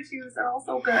so hard to choose. They're all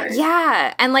so good.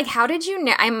 Yeah. And, like, how did you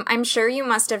I'm sure you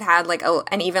must have had, like,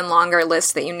 an even longer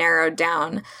list that you narrowed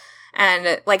down.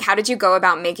 And, like, how did you go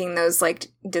about making those, like,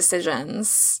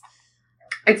 decisions?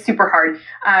 It's super hard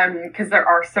because there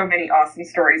are so many awesome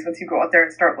stories once you go out there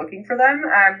and start looking for them.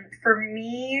 For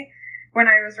me, when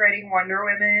I was writing Wonder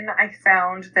Woman, I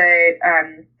found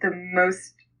that the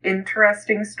most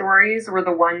interesting stories were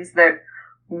the ones that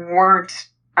weren't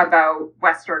about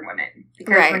Western women.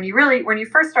 Because when you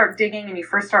first start digging and you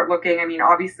first start looking, I mean,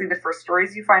 obviously the first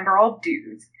stories you find are all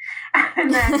dudes.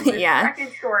 And then the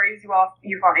second stories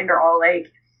you find are all,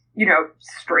 like, you know,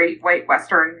 straight white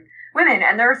Western women.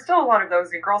 And there are still a lot of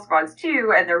those in Girl Squads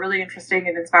too, and they're really interesting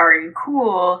and inspiring and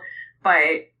cool.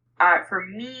 But for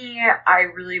me, I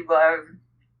really love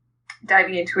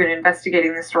diving into and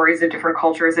investigating the stories of different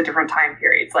cultures at different time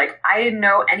periods. Like, I didn't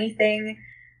know anything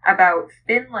about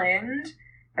Finland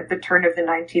at the turn of the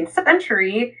 19th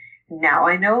century. Now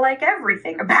I know, like,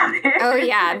 everything about it. Oh,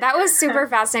 yeah. That was super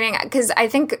fascinating. Because I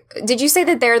think, did you say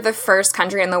that they're the first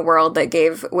country in the world that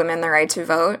gave women the right to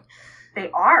vote? They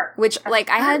are. Which, that's like,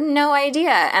 true. I had no idea.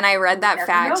 And I read that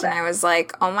fact and I was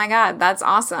like, oh my God, that's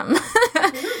awesome.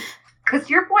 Because to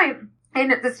your point,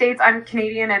 in the States, I'm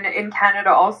Canadian, and in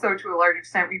Canada also, to a large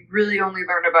extent, we really only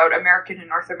learn about American and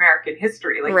North American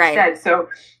history, like you said. So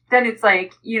then it's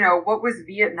like, you know, what was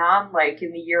Vietnam like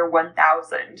in the year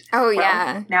 1000? Oh, well,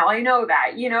 yeah. Now I know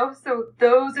that, you know? So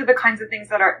those are the kinds of things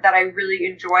that I really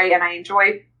enjoy, and I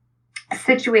enjoy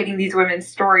situating these women's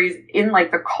stories in,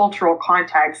 like, the cultural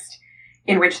context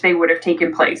in which they would have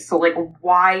taken place. So, like,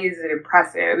 why is it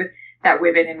impressive that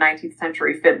women in 19th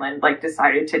century Finland, like,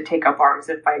 decided to take up arms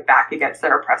and fight back against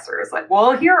their oppressors? Like,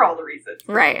 well, here are all the reasons.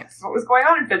 Right. This is what was going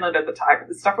on in Finland at the time. And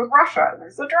this stuff with Russia, and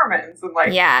there's the Germans, and,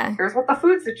 like, here's what the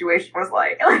food situation was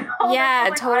like. Yeah,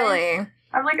 like, totally.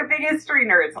 I'm, like, a big history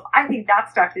nerd, so I think that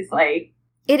stuff is, like,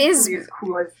 it is as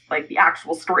cool as, like, the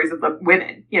actual stories of the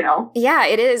women, you know? Yeah,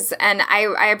 it is. And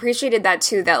I appreciated that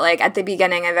too, that, like, at the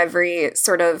beginning of every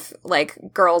sort of, like,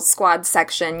 girls squad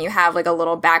section, you have, like, a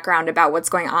little background about what's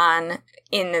going on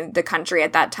in the country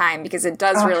at that time, because it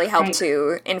does really help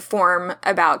to inform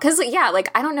about, because, yeah, like,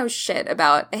 I don't know shit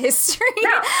about history.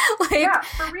 Yeah, like, yeah,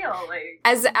 for real. Like,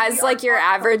 as like, your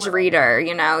average reader,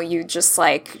 you know, you just,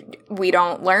 like, we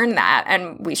don't learn that,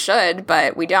 and we should,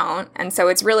 but we don't. And so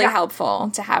it's really helpful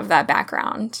to have that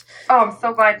background. Oh, I'm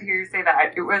so glad to hear you say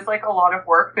that. It was, like, a lot of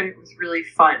work, but it was really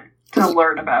fun to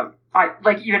learn about.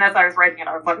 Even as I was writing it,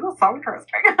 I was like, oh, so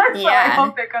interesting. So I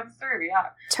hope it comes through,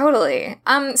 Totally.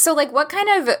 So, like, what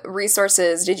kind of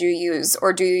resources did you use,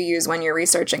 or do you use when you're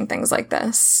researching things like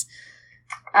this?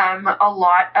 A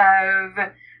lot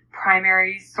of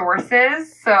primary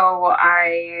sources. So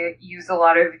I use a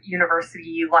lot of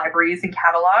university libraries and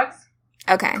catalogs.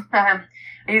 Okay. I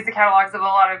use the catalogs of a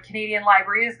lot of Canadian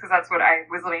libraries, because that's what I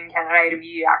was living in Canada, I had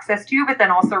immediate access to, but then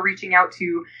also reaching out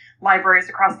to libraries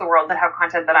across the world that have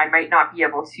content that I might not be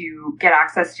able to get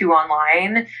access to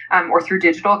online, or through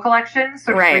digital collections.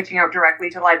 So just reaching out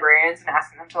directly to librarians and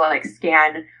asking them to, like,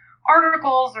 scan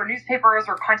articles or newspapers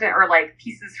or content or, like,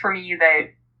 pieces for me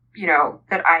that, you know,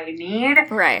 that I need.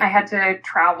 Right. I had to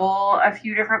travel a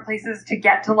few different places to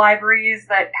get to libraries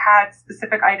that had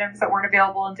specific items that weren't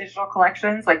available in digital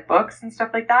collections, like books and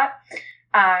stuff like that.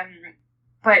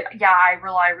 But yeah, I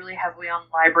rely really heavily on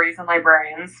libraries and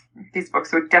librarians. These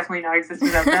books would definitely not exist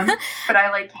without them. But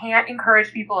I, like, can't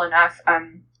encourage people enough.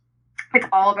 It's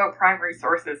all about primary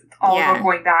sources. It's all about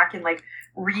going back and, like,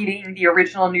 reading the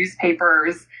original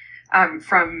newspapers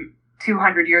from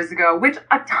 200 years ago, which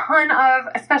a ton of,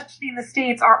 especially in the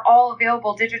States, are all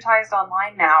available digitized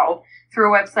online now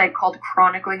through a website called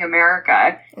Chronicling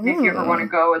America. And if you ever want to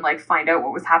go and, like, find out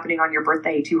what was happening on your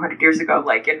birthday 200 years ago,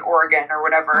 like in Oregon or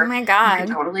whatever, oh my God, you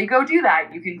can totally go do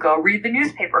that. You can go read the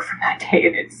newspaper from that day,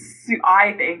 and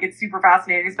I think it's super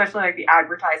fascinating, especially, like, the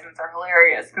advertisements are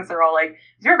hilarious, because they're all like,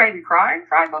 is your baby crying?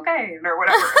 Cry cocaine, or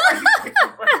whatever.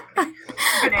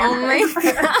 Oh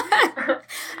my God.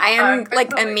 I am,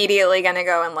 like, immediately gonna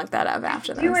go and look that up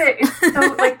after this. Do it. It's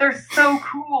so, like, they're so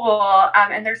cool,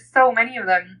 and there's so many of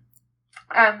them.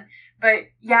 But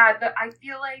yeah, I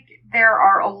feel like there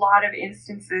are a lot of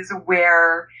instances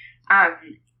where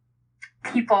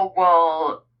people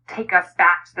will take a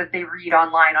fact that they read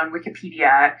online on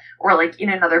Wikipedia or, like, in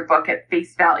another book at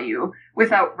face value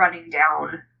without running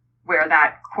down where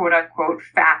that quote-unquote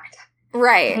fact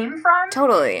came from.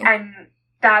 Totally. And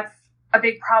that's a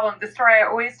big problem. The story I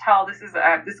always tell, this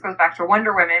goes back to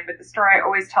Wonder Woman, but the story I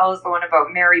always tell is the one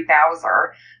about Mary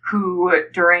Bowser, who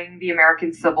during the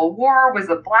American Civil War was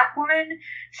a Black woman.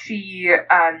 She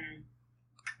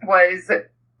was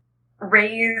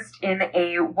raised in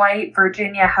a white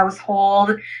Virginia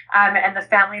household, and the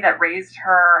family that raised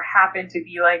her happened to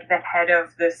be, like, the head of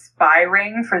the spy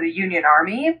ring for the Union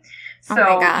Army.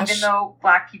 So even though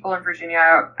Black people in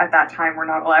Virginia at that time were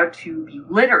not allowed to be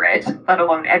literate, let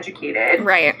alone educated,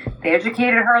 they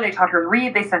educated her, they taught her to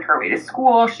read, they sent her away to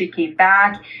school, she came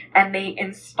back, and they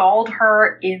installed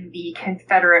her in the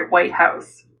Confederate White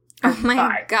House. Oh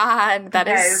my God, that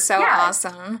is so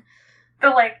awesome.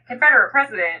 The, like, Confederate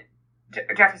president,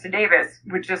 Jefferson Davis,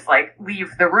 would just, like,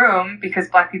 leave the room because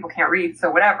Black people can't read,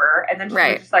 so whatever, and then she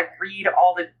would just, like, read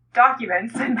all the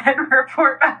documents and then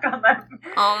report back on them.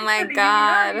 Oh my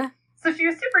God. So she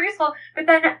was super useful, but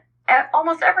then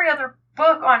almost every other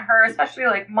book on her, especially,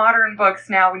 like, modern books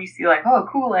now, when you see, like, oh,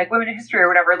 cool, like, women in history or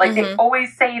whatever, like, they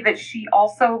always say that she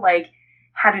also, like,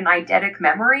 had an eidetic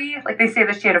memory. Like, they say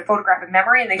that she had a photographic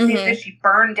memory, and they say that she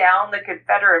burned down the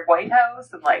Confederate White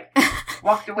House and, like,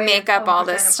 walked away. Make up all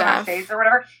this stuff. Or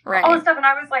whatever. All this stuff, and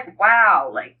I was like,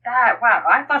 wow, like,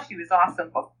 I thought she was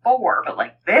awesome before, but,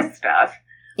 like, this stuff,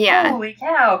 holy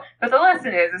cow. But the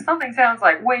lesson is, if something sounds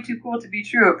like way too cool to be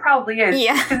true, it probably is.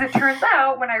 Because it turns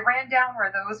out, when I ran down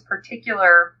where those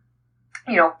particular,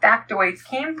 you know, factoids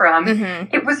came from,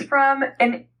 it was from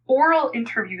an oral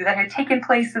interview that had taken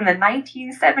place in the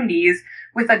 1970s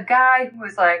with a guy who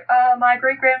was like, oh, my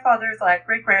great-grandfather's, like,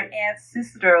 great-great-aunt's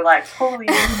sister, like, totally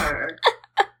knew her.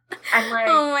 And, like,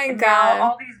 oh my God. Now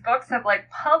all these books have, like,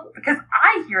 because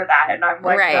I hear that, and I'm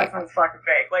like, that sounds fucking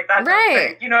fake. Like, that sounds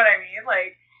fake. You know what I mean?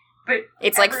 Like, but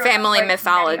it's like family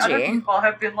mythology. Other people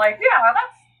have been like, yeah,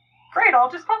 that's great, I'll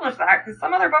just publish that, because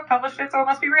some other book published it, so it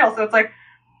must be real. So it's like,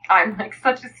 I'm, like,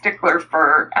 such a stickler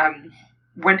for,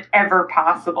 whenever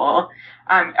possible.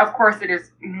 Of course, it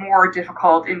is more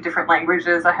difficult in different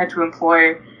languages. I had to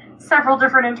employ several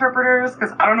different interpreters,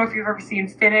 because I don't know if you've ever seen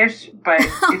Finnish, but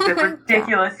it's a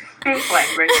ridiculous fake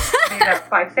language made up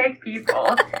by fake people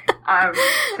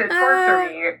to torture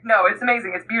me. No, it's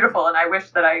amazing. It's beautiful, and I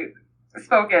wish that I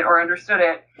spoke it or understood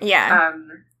it. Yeah.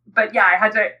 But yeah, I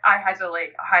had to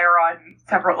like hire on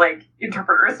several like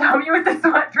interpreters to help me with this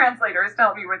one, translators to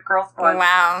help me with Girl Squad.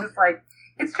 Wow. It's just like,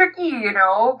 it's tricky, you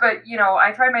know, but you know,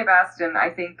 I tried my best, and I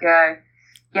think,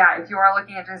 if you are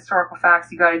looking into historical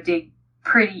facts, you gotta dig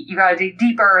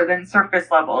deeper than surface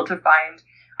level to find.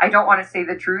 I don't want to say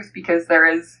the truth, because there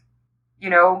is, you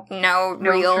know, no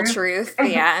real truth.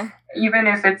 Yeah. Even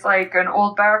if it's like an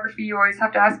old biography, you always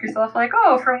have to ask yourself, like,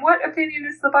 oh, from what opinion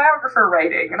is the biographer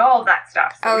writing, and all of that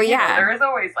stuff. So, you know, there is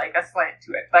always like a slant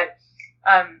to it, but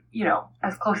you know,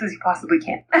 as close as you possibly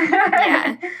can.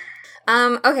 Yeah.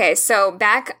 Okay, so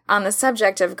back on the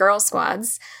subject of Girl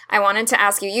Squads, I wanted to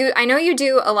ask you, I know you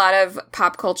do a lot of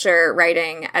pop culture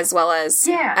writing as well as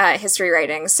history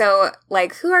writing. So,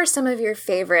 like, who are some of your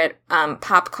favorite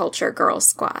pop culture Girl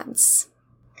Squads?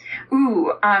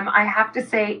 Ooh, I have to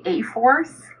say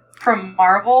A-Force from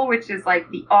Marvel, which is like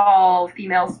the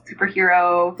all-female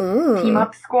superhero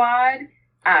team-up squad.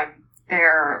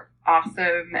 They're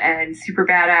awesome and super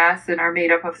badass and are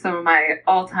made up of some of my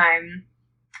all-time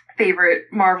favorite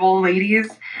Marvel ladies.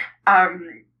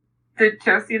 The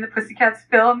Josie and the Pussycats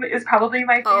film is probably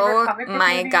my favorite comic book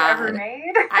movie ever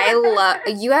made.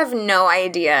 You have no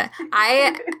idea.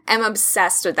 I am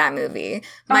obsessed with that movie.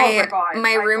 My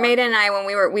roommate and I,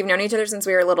 when we've known each other since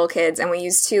we were little kids, and we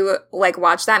used to like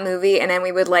watch that movie, and then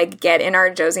we would like get in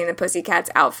our Josie and the Pussycats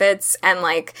outfits and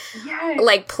like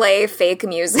play fake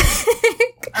music.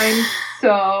 I'm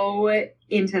so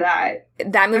into that.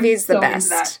 That movie is the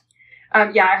best. I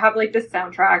have, like, the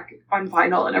soundtrack on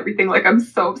vinyl and everything. Like, I'm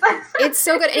so obsessed. It's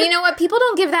so good. And you know what? People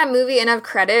don't give that movie enough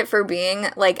credit for being,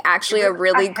 like, actually a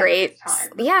really great...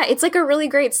 Yeah, it's, like, a really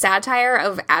great satire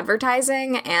of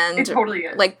advertising and, it totally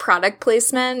is. Like, product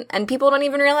placement. And people don't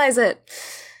even realize it.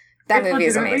 That movie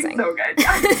is amazing. So good.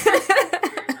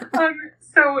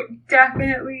 So,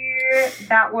 definitely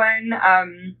that one.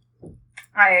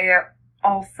 I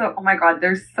also... Oh, my God.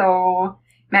 There's so...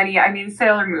 many. I mean,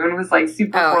 Sailor Moon was like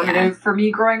super formative for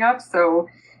me growing up, so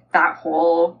that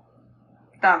whole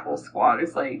squad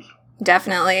is like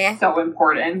definitely so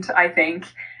important. I think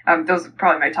those are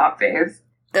probably my top faves.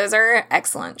 Those are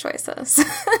excellent choices.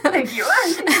 Thank you.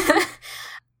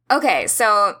 Okay,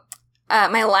 so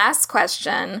my last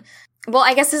question. Well,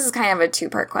 I guess this is kind of a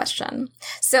two-part question.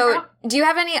 So, do you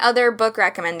have any other book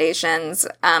recommendations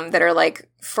that are, like,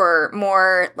 for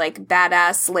more, like,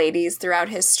 badass ladies throughout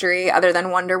history, other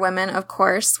than Wonder Woman, of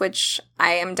course, which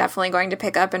I am definitely going to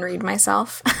pick up and read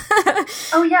myself?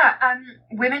 Oh, yeah.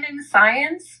 Women in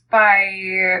Science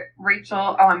by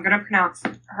Rachel. Oh, I'm going to pronounce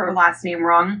her last name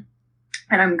wrong,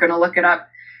 and I'm going to look it up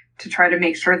to try to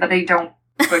make sure that I don't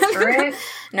butcher it.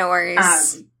 No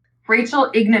worries.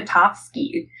 Rachel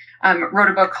Ignatowski. Wrote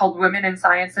a book called Women in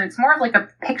Science, and it's more of like a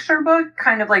picture book,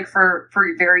 kind of like for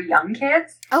very young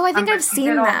kids. Oh, I think I've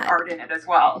seen that. Art in it as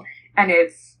well, and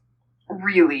it's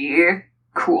really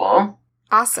cool.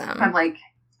 Awesome. I'm like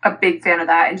a big fan of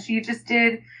that, and she just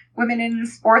did Women in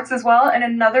Sports as well, and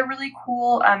another really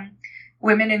cool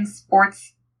Women in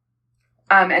Sports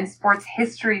and sports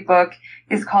history book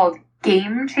is called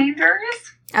Game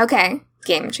Changers. Okay,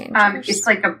 Game Changers. It's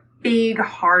like a big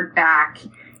hardback.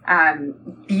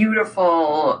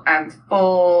 Beautiful,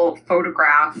 full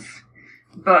photograph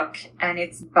book, and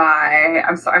it's by,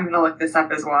 I'm going to look this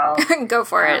up as well. Go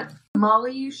for it.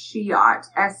 Molly Schiott,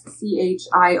 Schiot.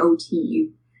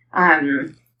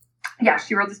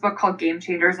 She wrote this book called Game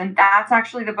Changers, and that's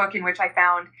actually the book in which I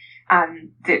found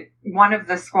that one of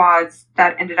the squads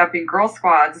that ended up in Girl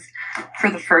Squads for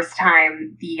the first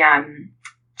time, the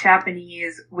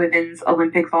Japanese women's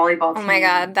Olympic volleyball team. Oh my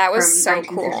God, that was so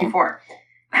cool.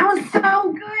 That was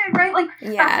so good, right? Like,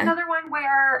 that's another one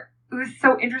where it was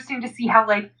so interesting to see how,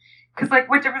 like, because, like,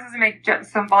 what difference does it make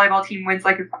some volleyball team wins,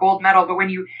 like, a gold medal, but when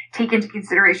you take into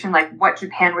consideration, like, what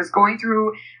Japan was going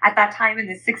through at that time in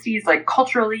the 60s, like,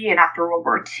 culturally and after World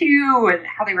War II, and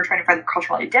how they were trying to find their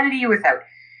cultural identity without,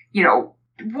 you know,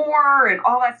 war and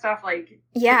all that stuff, like,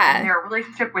 yeah, and their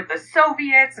relationship with the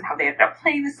Soviets and how they ended up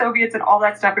playing the Soviets and all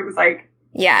that stuff. It was like,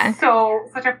 yeah,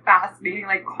 such a fascinating,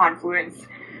 like, confluence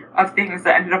of things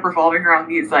that ended up revolving around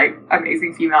these, like,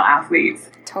 amazing female athletes.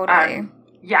 Totally.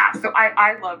 Yeah, so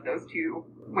I love those two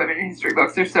women in history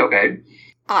books. They're so good.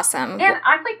 Awesome. And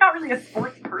I'm, like, not really a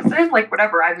sports person. Like,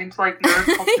 whatever. I'm into, like, nerd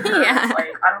culture. Yeah.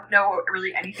 Like, I don't know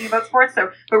really anything about sports.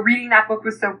 So, but reading that book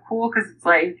was so cool because it's,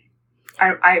 like,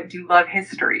 I do love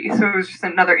history. So it was just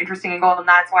another interesting angle. And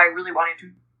that's why I really wanted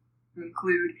to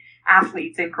include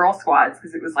athletes in Girl Squads.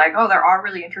 Because it was like, oh, there are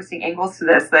really interesting angles to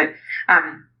this that,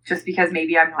 just because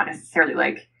maybe I'm not necessarily,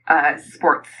 like, a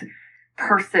sports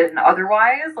person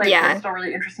otherwise, like, there's still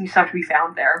really interesting stuff to be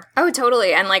found there. Oh,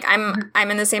 totally. And, like,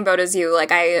 I'm in the same boat as you.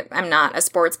 Like, I'm not a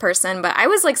sports person, but I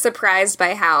was, like, surprised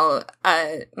by how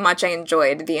much I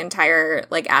enjoyed the entire,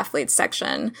 like, athletes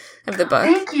section of the book.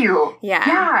 Thank you.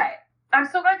 Yeah. I'm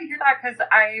so glad to hear that, because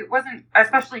I wasn't,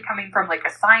 especially coming from, like,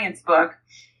 a science book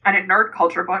and a nerd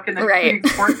culture book, and then including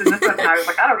sports in this one, and I was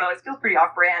like, I don't know, it feels pretty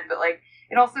off-brand, but, like,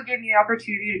 it also gave me the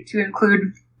opportunity to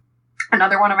include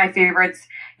another one of my favorites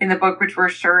in the book, which were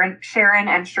Sharon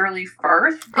and Shirley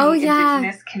Firth, the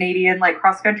Indigenous Canadian, like,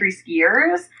 cross-country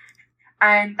skiers.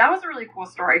 And that was a really cool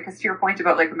story, because to your point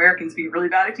about, like, Americans being really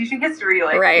bad at teaching history,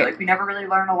 like, I feel like we never really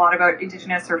learn a lot about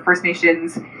Indigenous or First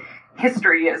Nations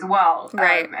history as well.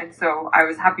 Right. And so I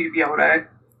was happy to be able to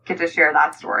get to share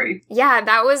that story. Yeah,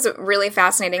 that was really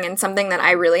fascinating and something that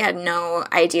I really had no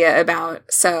idea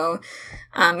about. So,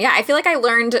 I feel like I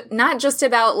learned not just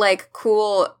about, like,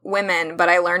 cool women, but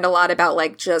I learned a lot about,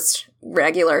 like, just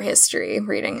regular history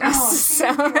reading this. Oh, so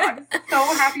I'm so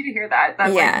happy to hear that.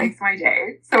 That like, makes my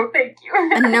day. So thank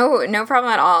you. No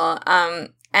problem at all.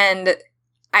 And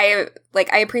I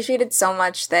appreciated so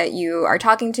much that you are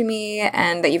talking to me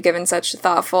and that you've given such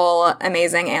thoughtful,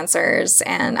 amazing answers.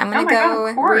 And I'm going to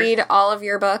go read all of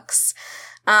your books.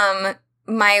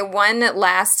 My one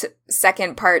last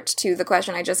second part to the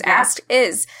question I just asked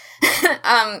is,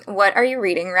 what are you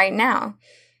reading right now?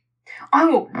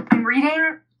 Oh, I'm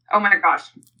reading, oh my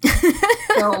gosh.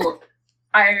 So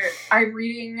I'm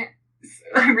reading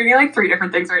like 3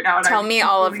 different things right now. And Tell me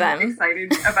all of them. I'm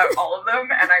excited about all of them.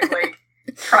 And I'm like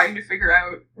trying to figure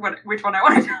out which one I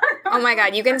want to do. Oh my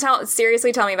God. You can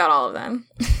seriously tell me about all of them.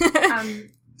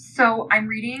 So I'm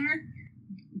reading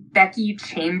Becky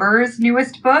Chambers'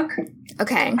 newest book.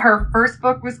 Okay. Her first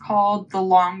book was called The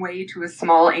Long Way to a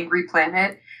Small Angry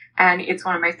Planet, and it's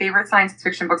one of my favorite science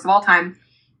fiction books of all time.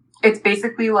 It's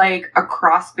basically like a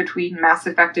cross between Mass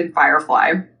Effect and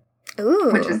Firefly.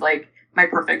 Ooh. Which is like my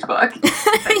perfect book,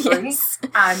 essentially. Yes.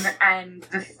 And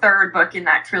the third book in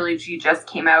that trilogy just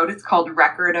came out. It's called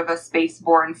Record of a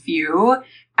Spaceborne Few,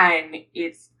 and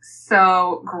it's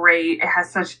so great. It has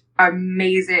such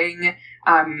amazing,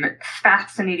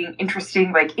 fascinating,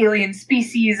 interesting, like, alien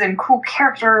species and cool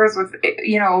characters with,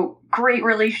 you know, great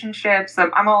relationships.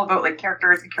 I'm all about, like,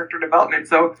 characters and character development,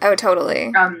 so... Oh,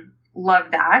 totally. Love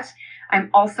that.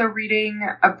 I'm also reading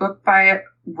a book by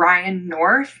Ryan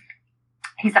North.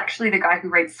 He's actually the guy who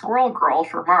writes Squirrel Girl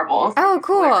for Marvel. So oh,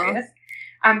 cool. Hilarious.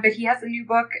 But he has a new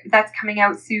book that's coming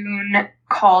out soon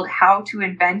called How to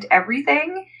Invent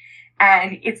Everything.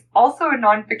 And it's also a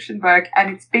nonfiction book,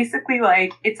 and it's basically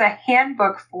like, it's a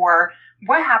handbook for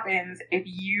what happens if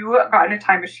you got in a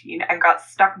time machine and got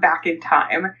stuck back in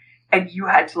time and you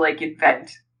had to, like,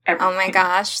 invent everything. Oh my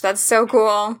gosh, that's so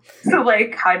cool. So,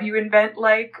 like, how do you invent,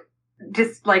 like,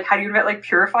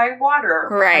 purifying water?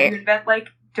 Right. How do you invent, like,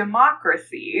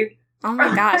 democracy? Oh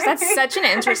my gosh, that's such an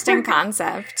interesting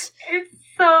concept. It's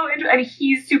so interesting. And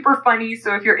he's super funny,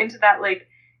 so if you're into that, like,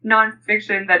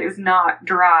 nonfiction that is not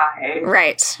dry.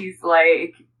 Right. He's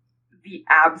like the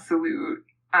absolute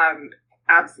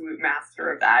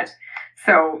master of that.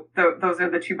 So those are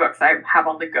the 2 books I have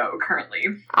on the go currently.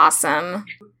 Awesome.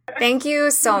 Thank you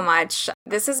so much.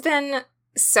 This has been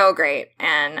so great,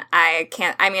 and I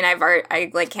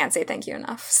can't say thank you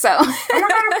enough. So. Oh my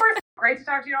God, of course. Great to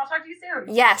talk to you. I'll talk to you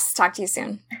soon. Yes, talk to you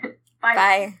soon. Bye.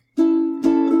 Bye.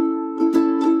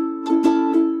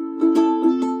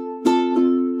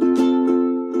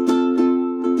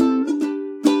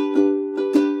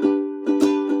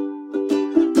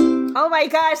 Oh my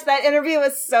gosh, that interview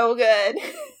was so good.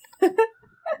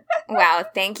 Wow,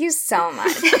 thank you so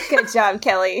much. Good job,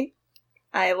 Kelly.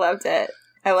 I loved it.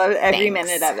 I loved every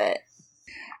minute of it.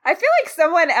 I feel like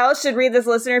someone else should read this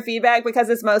listener feedback because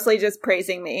it's mostly just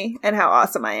praising me and how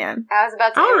awesome I am. I was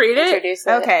about to introduce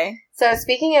it. Okay. So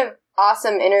speaking of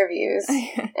awesome interviews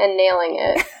and nailing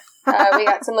it, we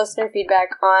got some listener feedback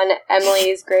on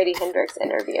Emily's Grady Hendrix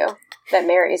interview. that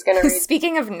Mary's going to read.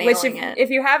 Speaking of nailing it. If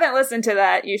you haven't listened to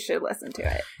that, you should listen to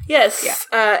it. Yes.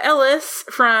 Yeah. Ellis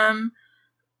from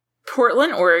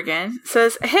Portland, Oregon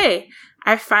says, "Hey,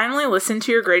 I finally listened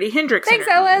to your Grady Hendrix Thanks,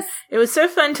 interview. Ellis. It was so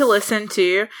fun to listen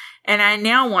to, and I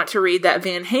now want to read that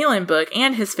Van Halen book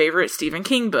and his favorite Stephen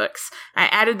King books. I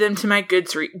added them to my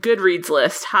Goodreads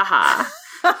list. Haha.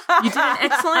 You did an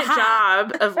excellent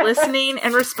job of listening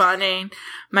and responding.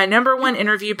 My number one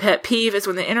interview pet peeve is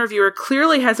when the interviewer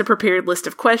clearly has a prepared list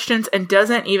of questions and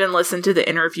doesn't even listen to the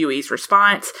interviewee's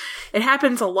response. It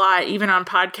happens a lot, even on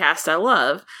podcasts I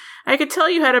love. I could tell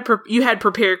you had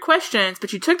prepared questions,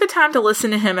 but you took the time to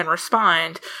listen to him and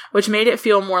respond, which made it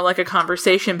feel more like a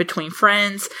conversation between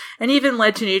friends and even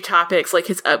led to new topics like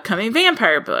his upcoming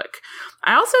vampire book.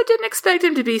 I also didn't expect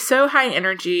him to be so high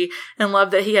energy and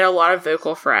loved that he had a lot of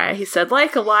vocal fry. He said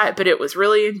like a lot, but it was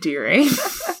really endearing."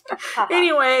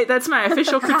 Anyway, that's my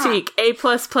official critique. A++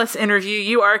 interview.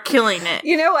 You are killing it.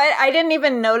 You know what? I didn't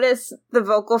even notice the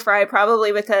vocal fry,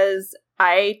 probably because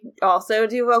I also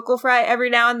do vocal fry every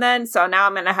now and then, so now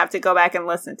I'm going to have to go back and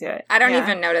listen to it. I don't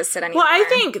even notice it anymore. Well, I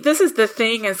think this is the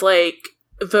thing is, like,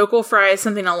 vocal fry is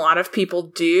something a lot of people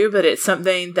do, but it's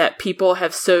something that people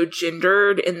have so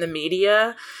gendered in the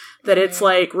media that it's,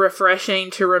 like, refreshing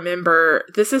to remember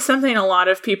this is something a lot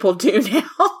of people do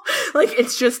now. Like,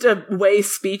 it's just a way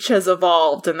speech has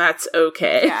evolved, and that's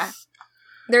okay. Yeah.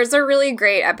 There's a really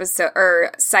great episode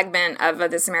or segment of a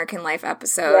This American Life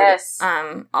episode,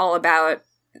 all about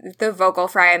the vocal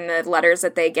fry and the letters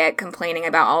that they get complaining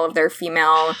about all of their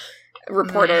female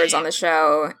reporters on the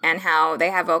show and how they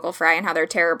have vocal fry and how they're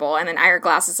terrible. And then Ira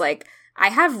Glass is like, I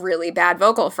have really bad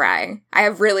vocal fry. I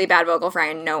have really bad vocal fry,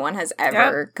 and no one has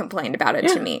ever complained about it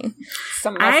to me.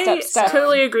 Some messed up stuff.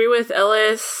 Totally agree with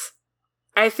Ellis.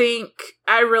 I think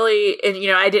I really, and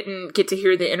you know, I didn't get to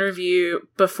hear the interview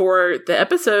before the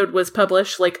episode was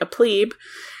published, like a plebe,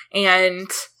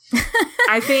 and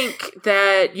I think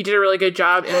that you did a really good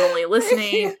job, Emily,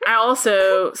 listening. I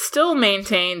also still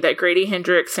maintain that Grady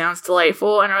Hendrix sounds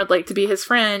delightful, and I would like to be his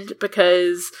friend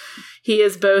because he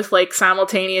is both, like,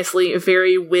 simultaneously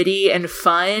very witty and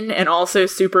fun and also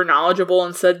super knowledgeable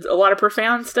and said a lot of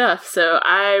profound stuff. So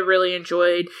I really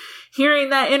enjoyed hearing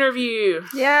that interview.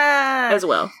 Yeah. As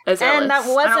well as Ellis. And that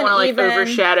wasn't I don't want to, like, even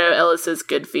overshadow Ellis's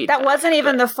good feedback. That wasn't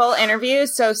even the full interview,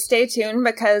 so stay tuned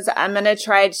because I'm going to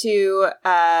try to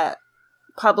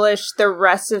publish the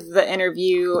rest of the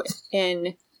interview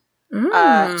in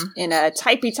a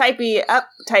typey up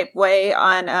type way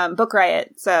on Book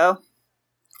Riot. So,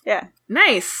 yeah.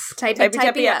 Nice.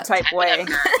 Typey up type way.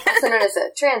 So known as a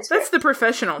transcript. That's the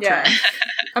professional term.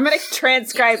 I'm going to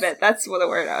transcribe it. That's the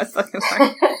word I was looking for.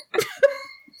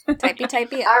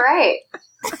 Typey up. All right.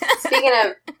 Speaking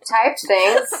of typed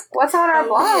things, what's on our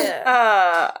blog?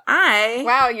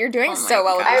 Wow, you're doing so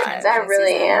well with this. I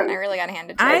really am. I really got to hand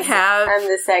it to you. I have I'm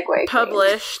the segue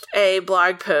published a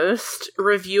blog post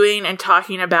reviewing and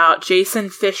talking about Jason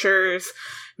Fisher's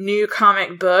new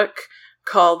comic book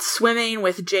called Swimming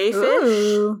with Jayfish.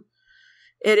 Ooh.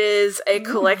 It is a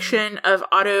collection of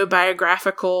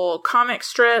autobiographical comic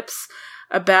strips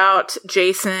about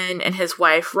Jason and his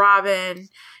wife Robin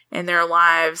and their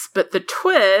lives. But the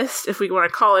twist, if we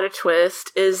want to call it a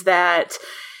twist, is that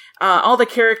all the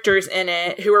characters in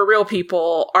it, who are real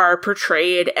people, are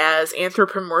portrayed as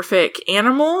anthropomorphic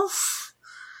animals.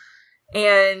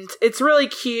 And it's really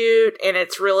cute, and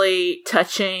it's really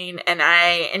touching, and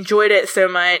I enjoyed it so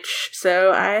much,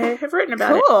 so I have written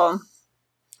about it. Cool.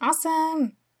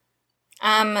 Awesome.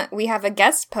 We have a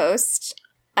guest post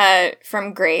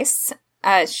from Grace.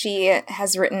 She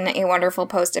has written a wonderful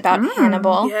post about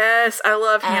Hannibal. Yes, I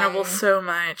love Hannibal so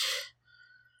much.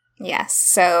 Yes,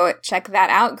 so check that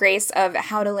out. Grace of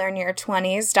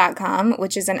howtolearnyour20s.com,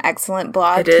 which is an excellent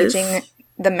blog teaching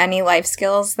the many life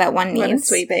skills that one needs. What a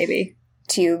sweet baby.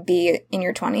 To be in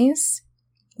your 20s,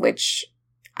 which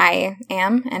I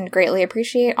am, and greatly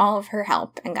appreciate all of her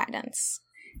help and guidance.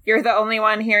 You're the only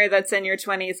one here that's in your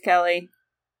 20s, Kelly.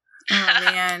 Oh,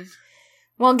 man.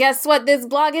 Well, guess what? This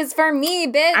blog is for me,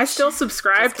 bitch. I still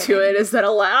subscribe to it. Is that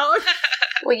allowed?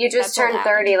 Well, you just turned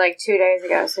 30 like 2 days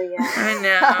ago, so yeah. I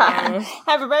know.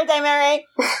 Happy birthday, Mary.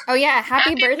 Oh, yeah.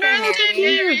 Happy birthday,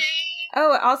 Mary.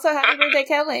 Oh, also happy birthday,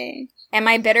 Kelly. Am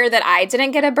I bitter that I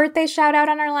didn't get a birthday shout out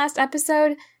on our last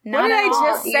episode? Not what did I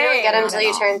just say? You don't get them until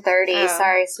you turn 30. Oh.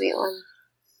 Sorry, sweet one.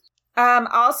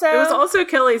 Also, it was also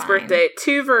Kelly's birthday.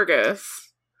 2 Virgos.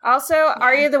 Also,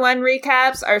 Are You the One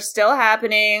recaps are still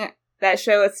happening. That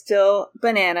show is still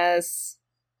bananas.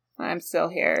 I'm still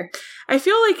here. I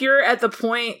feel like you're at the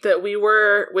point that we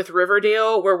were with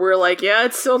Riverdale, where we're like, yeah,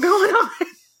 it's still going on.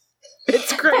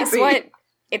 It's crazy. Guess what?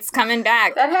 It's coming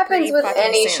back. That happens with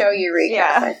any show you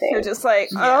recap, I think. You're just like,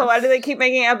 why do they keep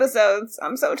making episodes?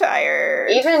 I'm so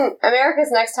tired. Even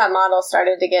America's Next Top Model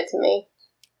started to get to me.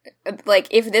 Like,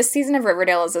 if this season of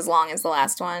Riverdale is as long as the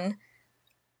last one,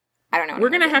 I don't know. We're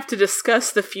going to have to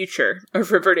discuss the future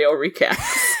of Riverdale recaps.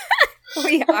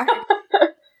 We are.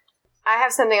 I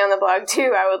have something on the blog,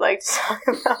 too, I would like to talk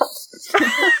about.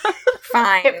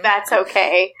 Fine. If that's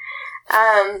okay.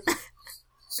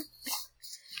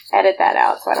 Edit that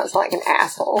out so I don't sound like an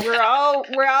asshole. We're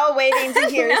all waiting to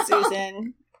hear,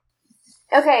 Susan.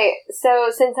 Okay, so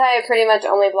since I pretty much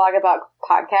only blog about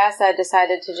podcasts, I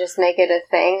decided to just make it a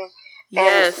thing.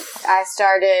 Yes. And I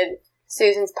started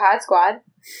Susan's Pod Squad,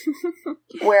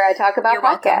 where I talk about You're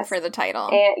podcasts. welcome for the title.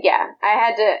 And yeah, I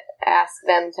had to ask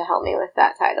them to help me with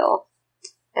that title,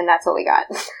 and that's what we got.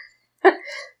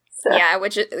 So, yeah,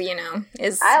 which, you know,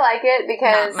 is I like it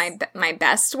because not my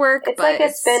best work, it's but like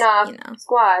a spin-off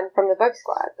squad from the book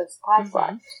squad, the pod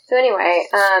squad. So anyway,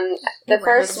 the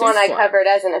first one I covered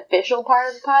as an official part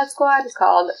of the pod squad is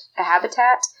called A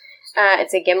Habitat.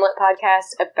 It's a Gimlet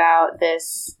podcast about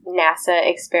this NASA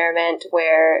experiment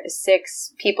where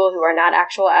 6 people who are not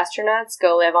actual astronauts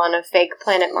go live on a fake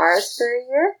planet Mars for a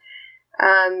year.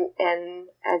 And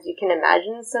as you can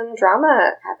imagine, some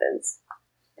drama happens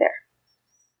there.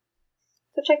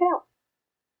 So check it out.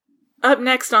 Up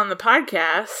next on the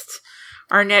podcast,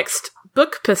 our next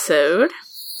book episode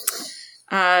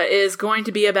is going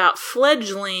to be about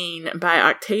Fledgling by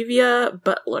Octavia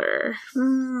Butler.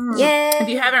 Yay! If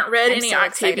you haven't read any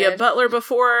Octavia Butler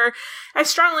before, I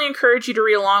strongly encourage you to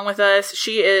read along with us.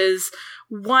 She is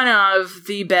one of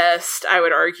the best, I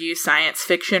would argue, science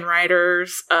fiction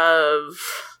writers of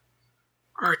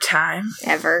our time.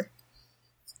 Ever.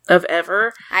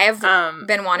 I have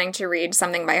been wanting to read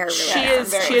something by her. Really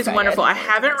she is wonderful. I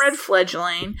haven't read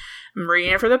Fledgling. I'm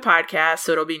reading it for the podcast,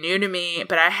 so it'll be new to me.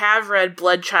 But I have read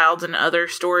Bloodchild and other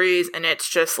stories, and it's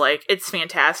just like, it's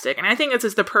fantastic. And I think this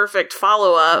is the perfect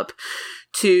follow-up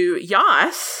to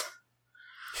Yas,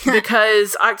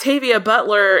 because Octavia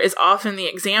Butler is often the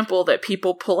example that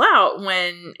people pull out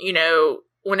when, you know,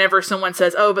 whenever someone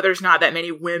says, oh, but there's not that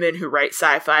many women who write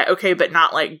sci-fi. Okay, but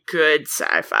not like good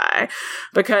sci-fi.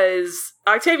 Because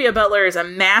Octavia Butler is a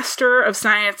master of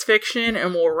science fiction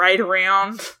and will write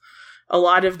around a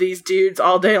lot of these dudes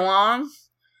all day long.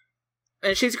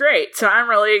 And she's great. So I'm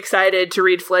really excited to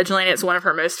read Fledgling. It's one of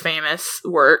her most famous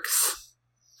works.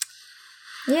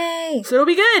 Yay! So it'll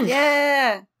be good.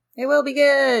 Yeah, it will be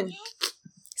good.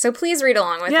 So please read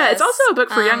along with us. Yeah, it's also a book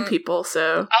for young people,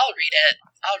 so. I'll read it.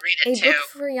 I'll read it too. A book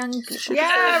for young people.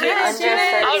 Yeah, read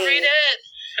it. I'll read it.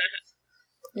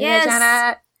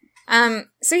 Yes.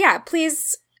 So yeah,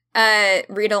 please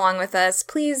read along with us.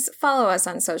 Please follow us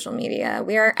on social media.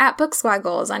 We are at Book Squad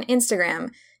Goals on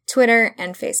Instagram, Twitter,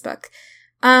 and Facebook.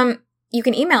 You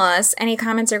can email us any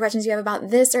comments or questions you have about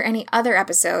this or any other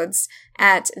episodes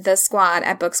at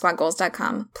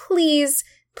thesquad@booksquadgoals.com.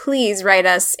 Please write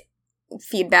us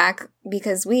feedback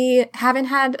because we haven't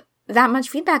had that much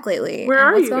feedback lately.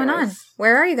 What's going on?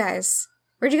 Where are you guys?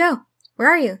 Where'd you go? Where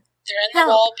are you? They're in the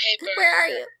wallpaper. Where are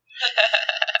you?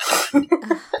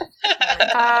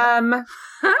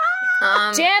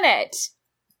 Janet,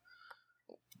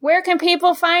 where can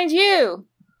people find you?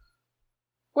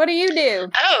 What do you do?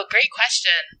 Oh, great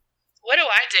question. What do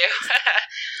I do?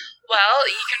 Well,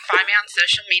 you can find me on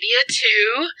social media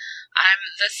too. I'm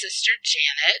the Sister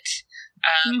Janet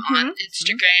on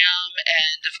Instagram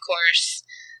and of course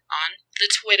on the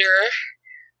Twitter.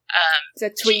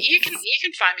 The tweet. You can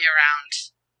find me around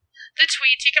the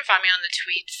tweets. You can find me on the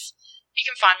tweets. You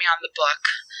can find me on the book.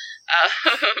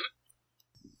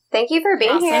 Thank you for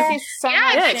being here. Thank you so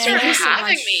much. Thanks for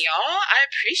having me, y'all. I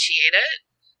appreciate it.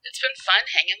 It's been fun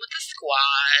hanging with the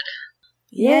squad.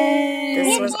 Yay!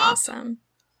 This was awesome.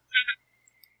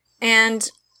 And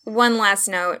one last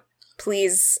note,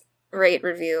 please rate,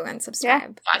 review, and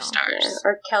subscribe. 5 stars. Yeah,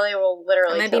 or Kelly will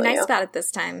literally I'm going to be nice about it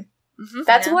this time. Mm-hmm.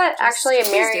 That's what actually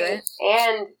please Mary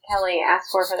and Kelly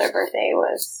asked for their birthday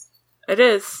was It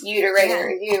is. you to rate and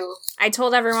review. I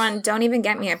told everyone, don't even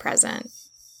get me a present.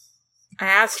 I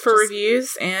asked for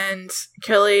reviews, and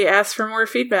Kelly asked for more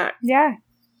feedback. Yeah.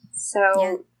 So,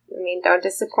 I mean, don't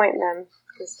disappoint them.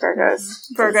 It's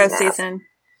Virgo season.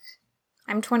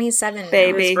 I'm 27 now.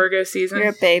 Baby. It's Virgo season. You're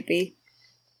a baby.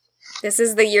 This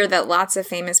is the year that lots of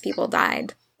famous people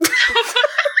died.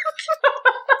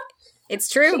 It's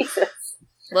true. Jesus.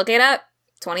 Look it up.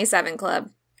 27 Club.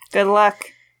 Good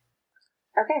luck.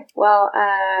 Okay, well,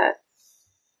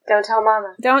 don't tell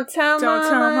Mama. Don't tell Mama. Don't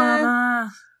tell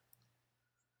Mama.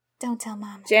 Don't tell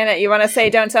Mama. Janet, you want to say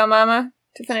don't tell Mama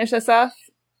to finish us off?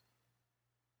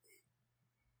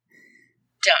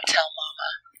 Don't tell Mama.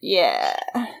 Yeah.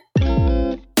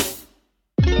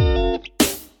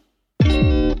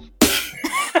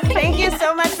 Thank you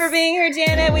so much for being here,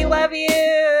 Janet. We love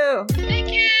you.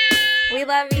 Thank you. We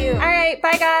love you. All right.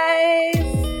 Bye,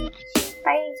 guys.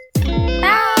 Bye.